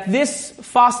unfortunate that this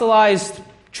fossilized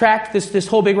track, this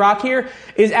whole big rock here,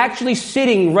 is actually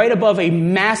sitting right above a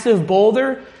massive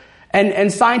boulder.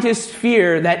 And scientists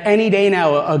fear that any day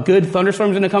now a good thunderstorm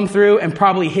is going to come through and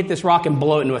probably hit this rock and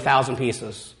blow it into 1,000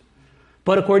 pieces.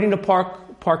 But according to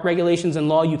park regulations and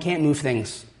law, you can't move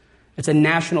things. It's a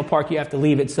national park, you have to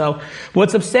leave it. So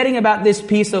what's upsetting about this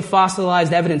piece of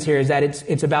fossilized evidence here is that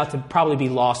it's about to probably be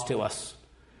lost to us.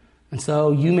 And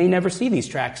so you may never see these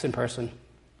tracks in person.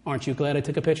 Aren't you glad I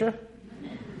took a picture?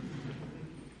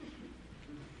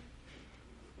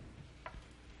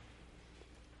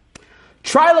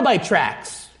 Trilobite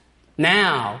tracks.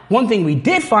 Now, one thing we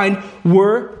did find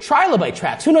were trilobite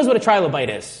tracks. Who knows what a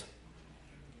trilobite is?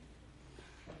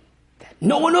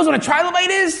 No one knows what a trilobite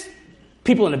is?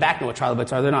 People in the back know what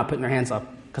trilobites are. They're not putting their hands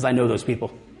up because I know those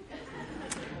people.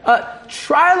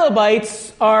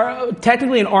 Trilobites are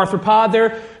technically an arthropod.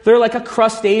 They're like a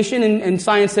crustacean, and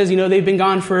science says, they've been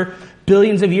gone for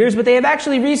billions of years, but they have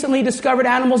actually recently discovered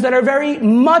animals that are very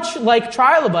much like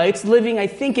trilobites living, I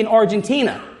think, in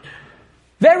Argentina.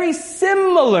 Very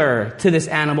similar to this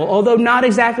animal, although not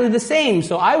exactly the same.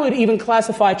 So I would even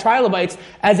classify trilobites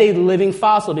as a living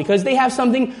fossil because they have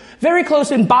something very close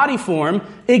in body form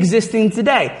existing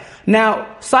today.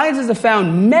 Now, scientists have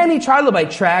found many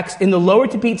trilobite tracks in the lower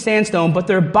Tepete sandstone, but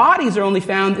their bodies are only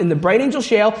found in the Bright Angel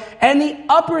Shale and the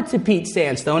upper Tepete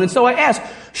sandstone. And so I ask,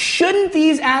 shouldn't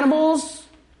these animals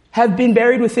have been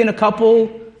buried within a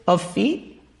couple of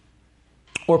feet?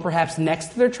 Or perhaps next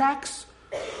to their tracks?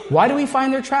 Why do we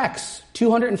find their tracks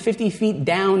 250 feet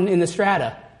down in the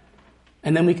strata?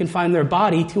 And then we can find their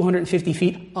body 250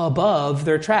 feet above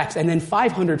their tracks, and then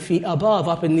 500 feet above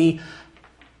up in the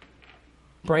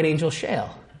Bright Angel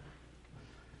Shale.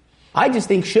 I just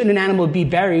think, shouldn't an animal be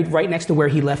buried right next to where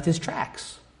he left his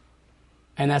tracks?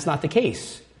 And that's not the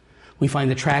case. We find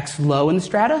the tracks low in the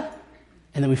strata,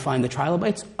 and then we find the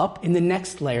trilobites up in the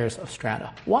next layers of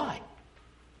strata. Why?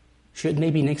 Shouldn't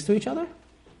they be next to each other?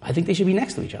 I think they should be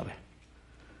next to each other.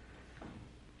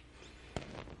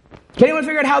 Can anyone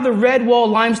figure out how the red wall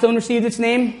limestone received its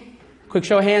name? Quick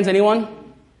show of hands, anyone?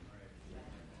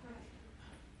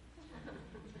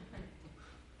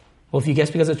 Well, if you guess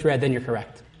because it's red, then you're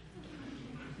correct.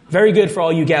 Very good for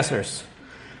all you guessers.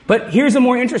 But here's a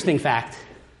more interesting fact.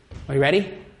 Are you ready?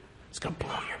 It's going to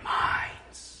blow your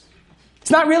minds. It's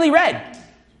not really red.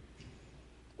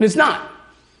 It's not.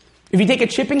 If you take a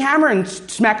chipping hammer and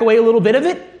smack away a little bit of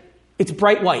it, it's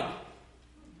bright white.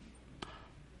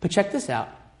 But check this out.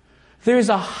 There's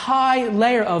a high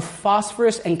layer of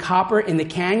phosphorus and copper in the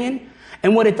canyon,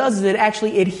 and what it does is it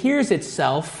actually adheres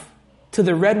itself to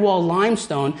the red wall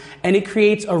limestone, and it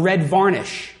creates a red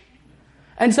varnish.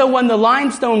 And so when the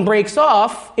limestone breaks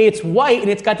off, it's white, and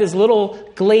it's got this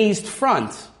little glazed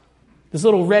front, this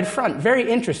little red front.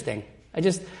 Very interesting.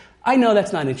 I know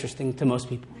that's not interesting to most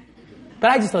people,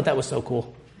 but I just thought that was so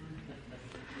cool.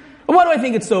 Why do I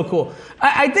think it's so cool?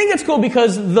 I think it's cool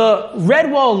because the red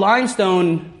wall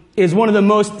limestone is one of the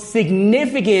most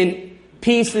significant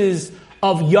pieces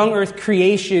of young Earth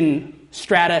creation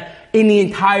strata in the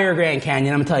entire Grand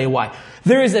Canyon. I'm going to tell you why.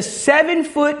 There is a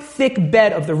 7-foot thick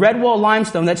bed of the red wall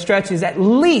limestone that stretches at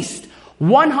least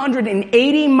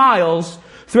 180 miles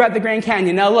throughout the Grand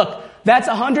Canyon. Now look, that's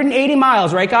 180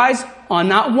 miles, right guys? On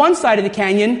not one side of the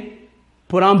canyon,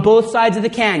 but on both sides of the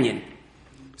canyon.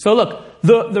 So look,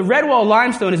 the red wall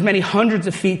limestone is many hundreds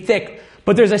of feet thick,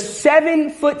 but there's a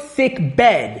 7-foot thick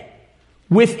bed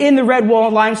within the red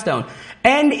wall limestone.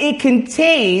 And it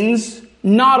contains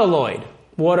nautiloid.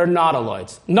 What are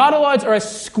nautiloids? Nautiloids are a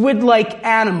squid-like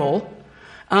animal.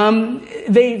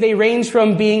 They range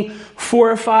from being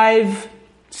 4 or 5,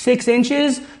 6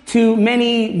 inches to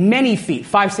many, many feet,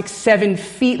 5, 6, 7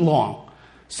 feet long.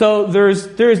 So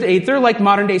they're like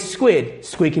modern day squid.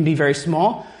 Squid can be very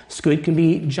small. Squid can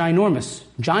be ginormous.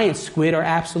 Giant squid are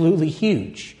absolutely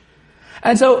huge.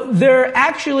 And so they're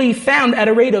actually found at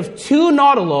a rate of 2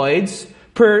 nautiloids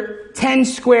per 10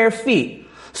 square feet.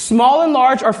 Small and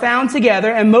large are found together,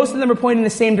 and most of them are pointing in the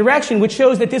same direction, which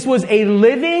shows that this was a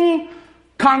living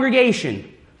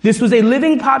congregation. This was a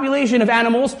living population of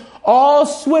animals all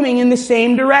swimming in the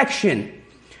same direction.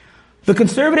 The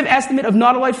conservative estimate of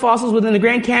nautiloid fossils within the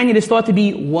Grand Canyon is thought to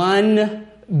be 1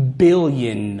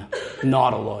 billion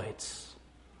nautiloids.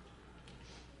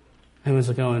 Everyone's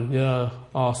going, yeah,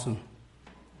 awesome.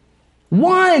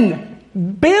 1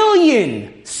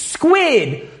 billion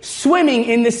squid swimming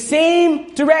in the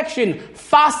same direction,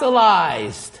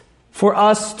 fossilized for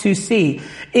us to see.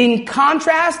 In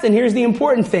contrast, and here's the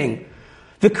important thing,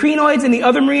 the crinoids and the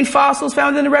other marine fossils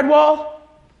found in the red wall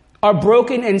are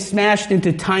broken and smashed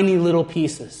into tiny little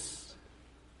pieces.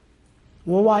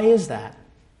 Well, why is that?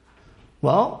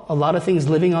 Well, a lot of things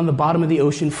living on the bottom of the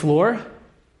ocean floor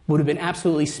would have been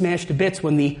absolutely smashed to bits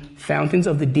when the fountains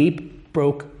of the deep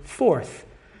broke forth.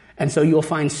 And so you'll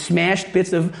find smashed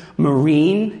bits of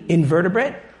marine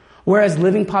invertebrate, whereas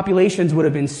living populations would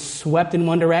have been swept in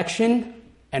one direction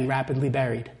and rapidly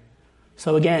buried.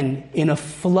 So again, in a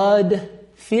flood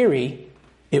theory,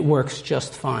 it works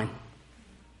just fine.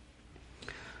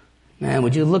 Man,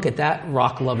 would you look at that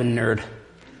rock-loving nerd.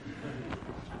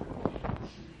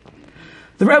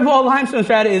 The red wall limestone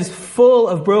strata is full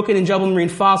of broken and jumbled marine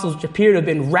fossils which appear to have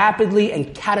been rapidly and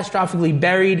catastrophically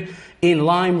buried in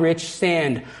lime-rich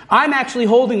sand. I'm actually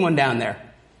holding one down there.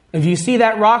 If you see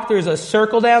that rock, there's a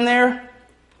circle down there.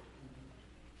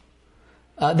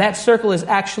 That circle is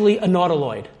actually a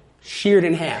nautiloid, sheared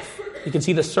in half. You can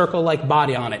see the circle-like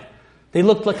body on it. They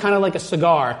looked kind of like a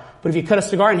cigar, but if you cut a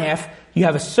cigar in half, you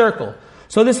have a circle.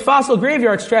 So this fossil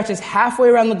graveyard stretches halfway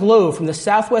around the globe from the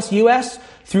southwest U.S.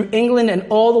 through England and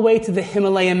all the way to the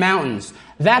Himalayan mountains.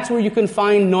 That's where you can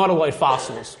find nautiloid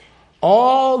fossils.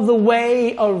 All the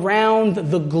way around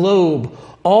the globe,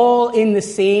 all in the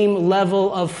same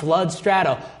level of flood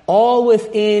strata, all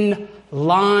within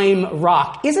lime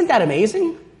rock. Isn't that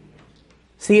amazing?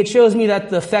 See, it shows me that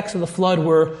the effects of the flood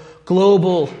were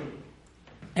global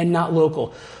and not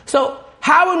local. So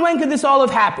how and when could this all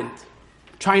have happened?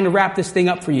 Trying to wrap this thing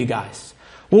up for you guys.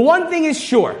 Well, one thing is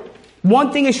sure.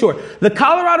 The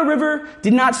Colorado River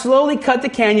did not slowly cut the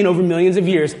canyon over millions of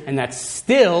years, and that's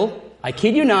still, I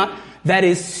kid you not, that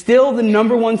is still the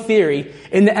number one theory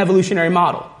in the evolutionary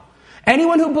model.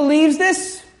 Anyone who believes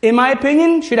this, in my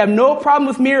opinion, should have no problem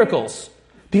with miracles,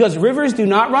 because rivers do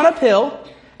not run uphill,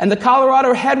 and the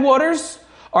Colorado headwaters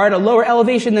are at a lower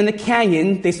elevation than the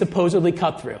canyon they supposedly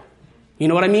cut through. You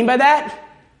know what I mean by that?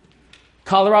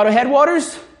 Colorado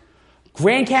headwaters,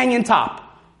 Grand Canyon top.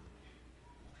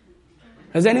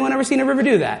 Has anyone ever seen a river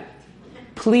do that?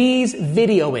 Please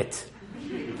video it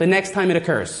the next time it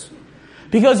occurs.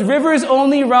 Because rivers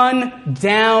only run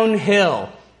downhill.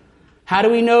 How do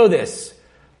we know this?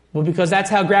 Well, because that's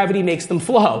how gravity makes them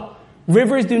flow.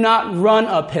 Rivers do not run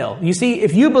uphill. You see,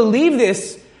 if you believe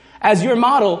this as your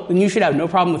model, then you should have no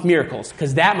problem with miracles,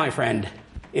 because that, my friend,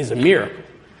 is a miracle.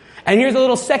 And here's a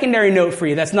little secondary note for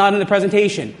you that's not in the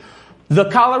presentation. The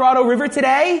Colorado River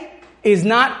today is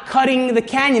not cutting the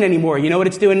canyon anymore. You know what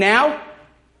it's doing now?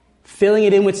 Filling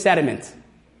it in with sediment.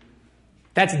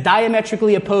 That's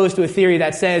diametrically opposed to a theory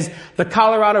that says the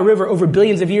Colorado River over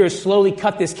billions of years slowly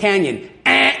cut this canyon.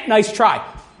 Nice try.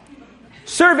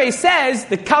 Survey says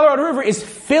the Colorado River is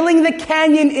filling the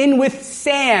canyon in with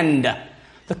sand.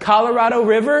 The Colorado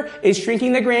River is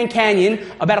shrinking the Grand Canyon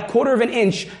about 1/4 of an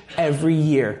inch every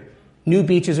year. New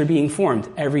beaches are being formed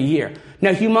every year.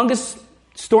 Now, humongous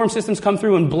storm systems come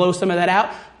through and blow some of that out,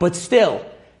 but still,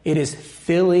 it is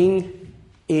filling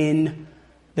in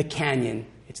the canyon.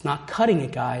 It's not cutting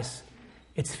it, guys.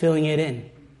 It's filling it in.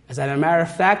 As a matter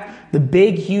of fact, the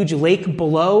big, huge lake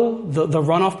below, the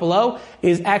runoff below,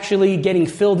 is actually getting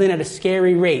filled in at a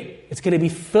scary rate. It's going to be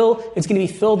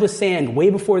filled with sand way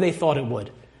before they thought it would,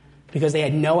 because they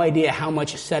had no idea how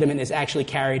much sediment is actually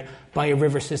carried by a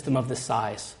river system of this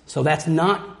size. So that's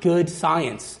not good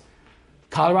science.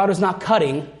 Colorado's not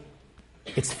cutting,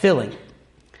 it's filling.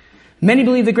 Many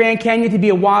believe the Grand Canyon to be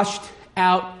a washed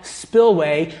out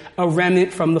spillway, a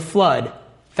remnant from the flood.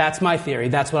 That's my theory.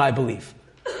 That's what I believe.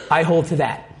 I hold to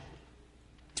that.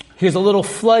 Here's a little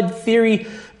flood theory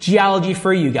geology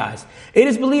for you guys. It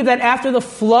is believed that after the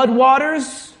flood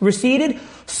waters receded,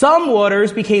 some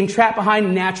waters became trapped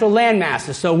behind natural land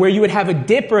masses. So where you would have a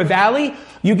dip or a valley,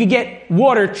 you could get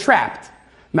water trapped.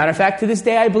 Matter of fact, to this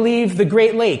day, I believe the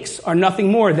Great Lakes are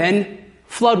nothing more than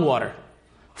floodwater.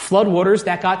 Floodwaters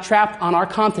that got trapped on our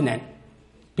continent,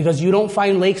 because you don't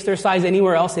find lakes their size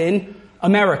anywhere else in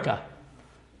America.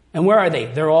 And where are they?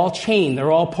 They're all chained.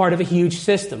 They're all part of a huge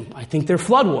system. I think they're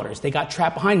floodwaters. They got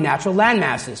trapped behind natural land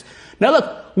masses. Now look,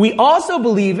 we also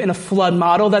believe in a flood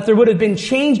model that there would have been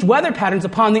changed weather patterns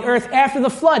upon the earth after the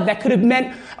flood that could have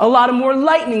meant a lot of more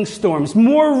lightning storms,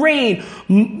 more rain,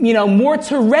 more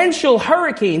torrential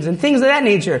hurricanes and things of that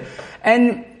nature.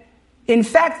 And in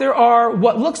fact, there are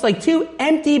what looks like 2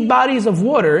 empty bodies of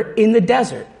water in the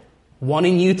desert. One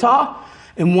in Utah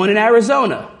and one in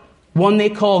Arizona. One they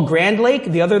call Grand Lake,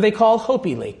 the other they call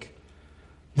Hopi Lake.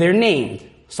 They're named.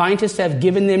 Scientists have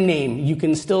given them name. You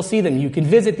can still see them. You can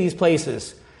visit these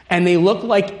places. And they look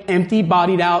like empty,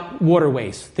 bodied out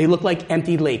waterways. They look like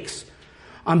empty lakes.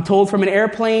 I'm told from an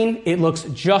airplane, it looks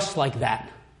just like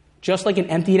that. Just like an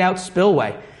emptied out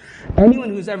spillway. Anyone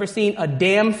who's ever seen a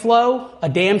dam flow, a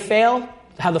dam fail,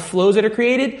 how the flows that are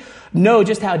created, know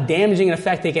just how damaging an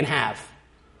effect they can have.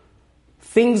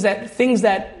 Things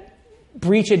that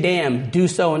breach a dam do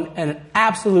so in an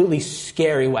absolutely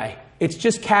scary way. It's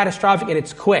just catastrophic and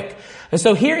it's quick. And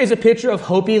so here is a picture of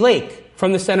Hopi Lake,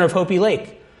 from the center of Hopi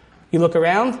Lake. You look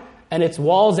around and it's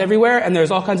walls everywhere, and there's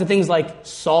all kinds of things like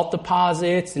salt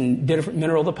deposits and different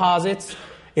mineral deposits.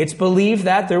 It's believed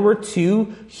that there were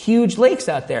 2 huge lakes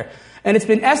out there. And it's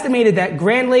been estimated that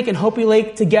Grand Lake and Hopi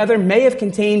Lake together may have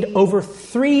contained over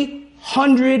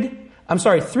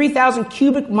 3,000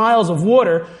 cubic miles of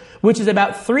water, which is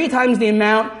about 3 times the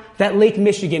amount that Lake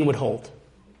Michigan would hold.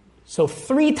 So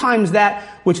 3 times that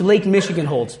which Lake Michigan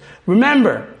holds.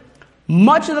 Remember,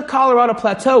 much of the Colorado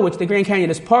Plateau, which the Grand Canyon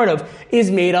is part of, is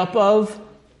made up of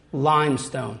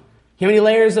limestone. How many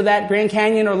layers of that Grand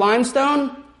Canyon are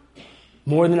limestone?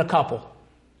 More than a couple.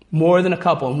 More than a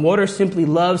couple. And water simply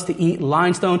loves to eat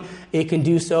limestone. It can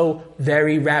do so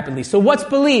very rapidly. So what's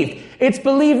believed? It's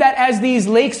believed that as these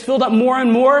lakes filled up more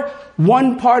and more,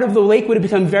 one part of the lake would have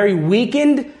become very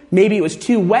weakened. Maybe it was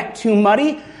too wet, too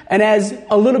muddy. And as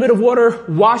a little bit of water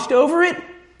washed over it,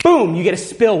 boom, you get a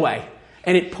spillway.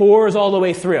 And it pours all the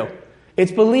way through.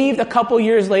 It's believed a couple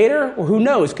years later, or who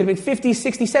knows, could have been 50,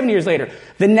 60, 70 years later,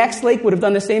 the next lake would have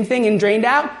done the same thing and drained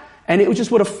out. And it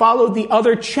just would have followed the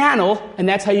other channel, and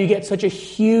that's how you get such a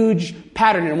huge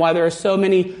pattern and why there are so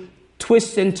many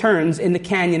twists and turns in the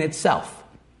canyon itself.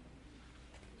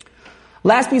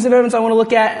 Last piece of evidence I want to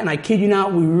look at, and I kid you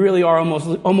not, we really are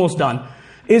almost done,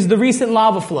 is the recent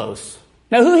lava flows.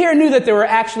 Now, who here knew that there were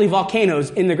actually volcanoes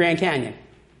in the Grand Canyon?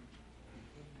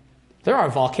 There are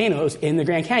volcanoes in the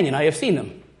Grand Canyon. I have seen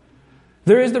them.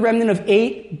 There is the remnant of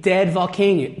 8 dead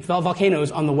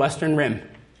volcanoes on the western rim.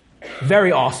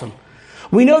 Very awesome.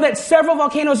 We know that several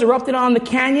volcanoes erupted on the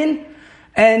canyon,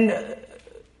 and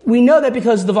we know that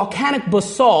because the volcanic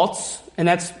basalts, and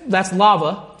that's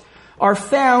lava, are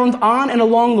found on and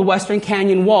along the western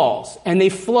canyon walls, and they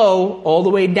flow all the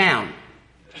way down.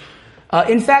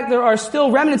 In fact, there are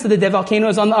still remnants of the dead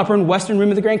volcanoes on the upper and western rim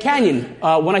of the Grand Canyon.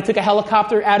 When I took a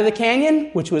helicopter out of the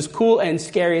canyon, which was cool and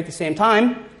scary at the same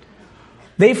time,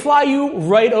 they fly you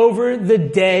right over the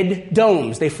dead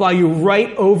domes. They fly you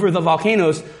right over the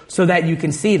volcanoes so that you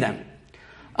can see them.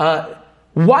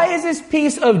 Why is this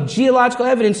piece of geological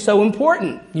evidence so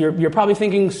important? You're probably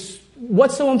thinking,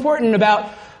 what's so important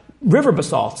about river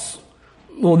basalts?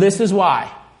 Well, this is why.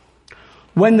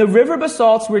 When the river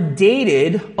basalts were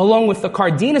dated, along with the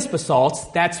Cardenas basalts,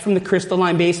 that's from the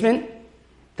crystalline basement,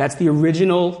 that's the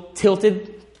original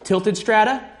tilted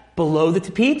strata below the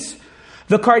tapetes.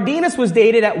 The Cardenas was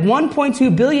dated at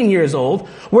 1.2 billion years old,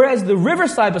 whereas the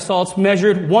riverside basalts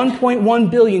measured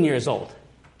 1.1 billion years old.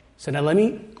 So now let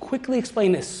me quickly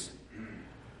explain this.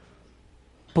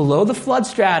 Below the flood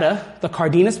strata, the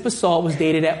Cardenas basalt was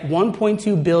dated at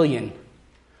 1.2 billion.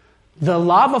 The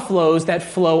lava flows that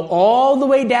flow all the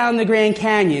way down the Grand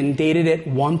Canyon dated at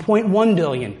 1.1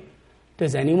 billion.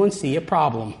 Does anyone see a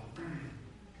problem?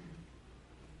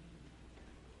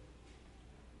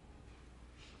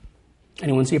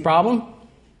 Anyone see a problem?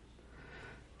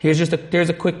 There's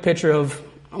a quick picture of,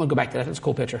 I'm going to go back to that. That's a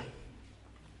cool picture.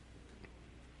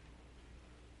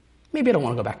 Maybe I don't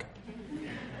want to go back.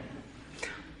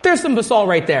 There's some basalt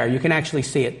right there. You can actually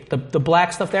see it. The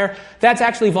black stuff there, that's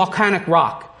actually volcanic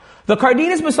rock. The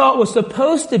Cardenas basalt was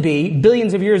supposed to be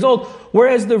billions of years old,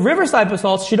 whereas the riverside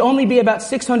basalts should only be about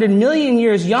 600 million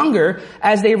years younger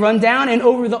as they run down and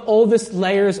over the oldest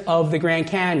layers of the Grand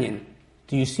Canyon.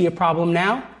 Do you see a problem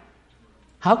now?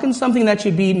 How can something that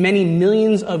should be many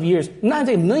millions of years, not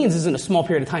saying millions isn't a small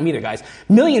period of time either, guys.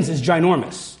 Millions is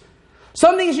ginormous.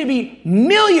 Something should be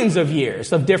millions of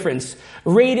years of difference,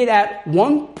 rated at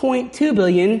 1.2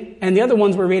 billion, and the other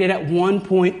ones were rated at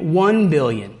 1.1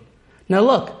 billion. Now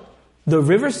look, the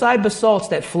riverside basalts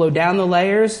that flow down the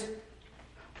layers,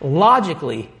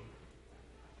 logically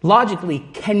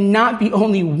cannot be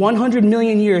only 100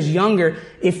 million years younger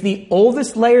if the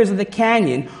oldest layers of the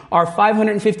canyon are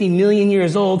 550 million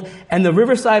years old and the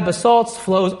riverside basalts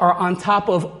flows are on top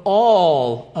of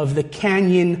all of the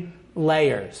canyon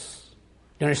layers.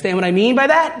 You understand what I mean by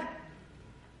that?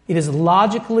 It is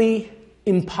logically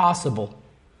impossible.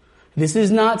 This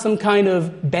is not some kind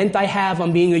of bent I have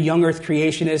on being a young earth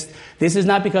creationist. This is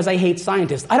not because I hate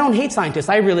scientists. I don't hate scientists.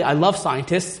 I love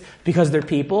scientists because they're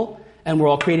people and we're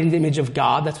all created in the image of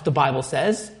God. That's what the Bible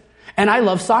says. And I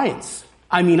love science.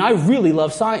 I really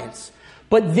love science.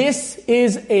 But this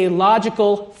is a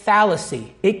logical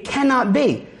fallacy. It cannot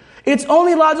be. It's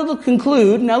only logical to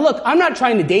conclude, now look, I'm not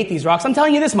trying to date these rocks. I'm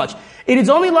telling you this much. It is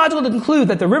only logical to conclude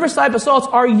that the riverside basalts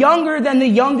are younger than the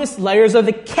youngest layers of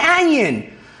the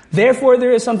canyon. Therefore,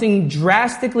 there is something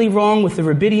drastically wrong with the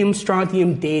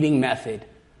rubidium-strontium dating method.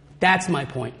 That's my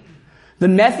point. The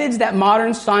methods that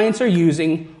modern science are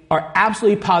using are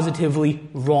absolutely positively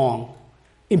wrong.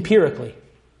 Empirically.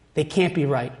 They can't be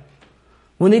right.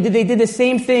 When they did the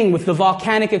same thing with the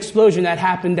volcanic explosion that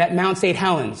happened at Mount St.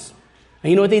 Helens. And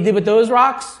you know what they did with those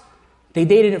rocks? They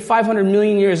dated at 500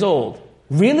 million years old.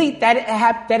 Really? That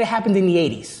happened in the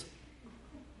 80s.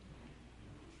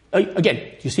 Again,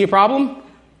 do you see a problem?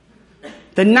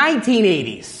 The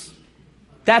 1980s.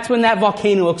 That's when that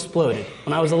volcano exploded,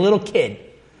 when I was a little kid.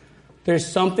 There's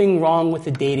something wrong with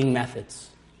the dating methods.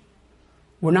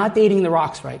 We're not dating the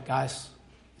rocks right, guys.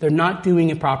 They're not doing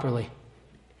it properly.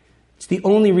 It's the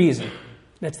only reason.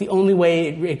 That's the only way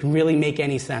it can really make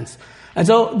any sense. And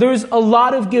so there's a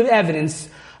lot of good evidence.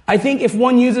 I think if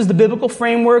one uses the biblical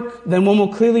framework, then one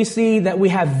will clearly see that we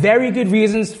have very good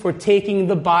reasons for taking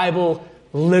the Bible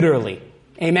literally.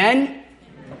 Amen?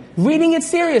 Reading it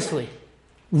seriously.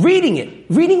 Reading it.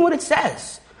 Reading what it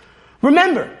says.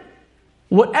 Remember,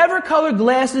 whatever colored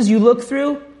glasses you look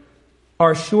through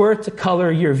are sure to color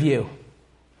your view.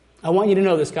 I want you to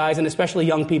know this, guys, and especially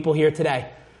young people here today.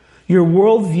 Your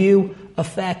worldview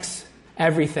affects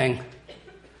everything.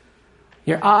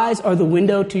 Your eyes are the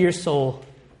window to your soul.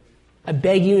 I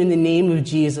beg you in the name of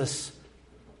Jesus,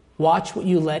 watch what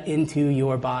you let into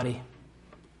your body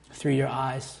through your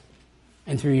eyes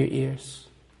and through your ears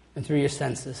and through your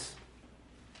senses.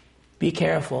 Be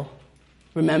careful.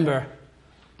 Remember,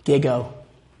 gigo.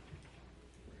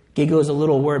 Gigo is a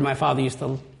little word my father used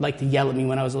to like to yell at me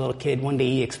when I was a little kid. One day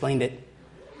he explained it.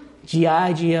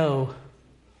 G-I-G-O.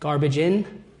 Garbage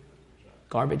in,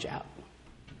 garbage out.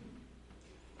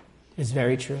 It's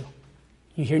very true.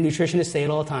 You hear nutritionists say it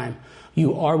all the time.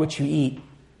 You are what you eat.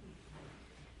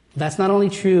 That's not only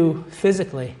true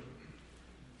physically,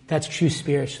 that's true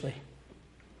spiritually.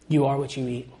 You are what you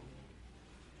eat.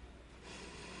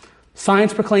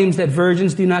 Science proclaims that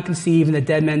virgins do not conceive and that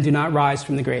dead men do not rise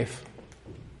from the grave.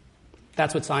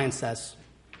 That's what science says.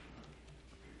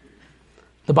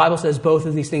 The Bible says both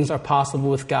of these things are possible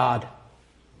with God.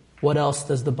 What else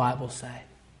does the Bible say?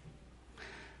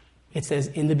 It says,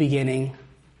 in the beginning,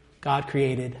 God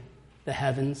created the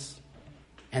heavens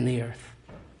and the earth.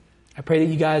 I pray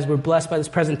that you guys were blessed by this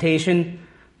presentation.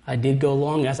 I did go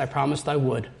long, as I promised I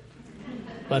would.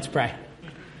 Let's pray.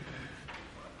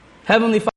 Heavenly Father,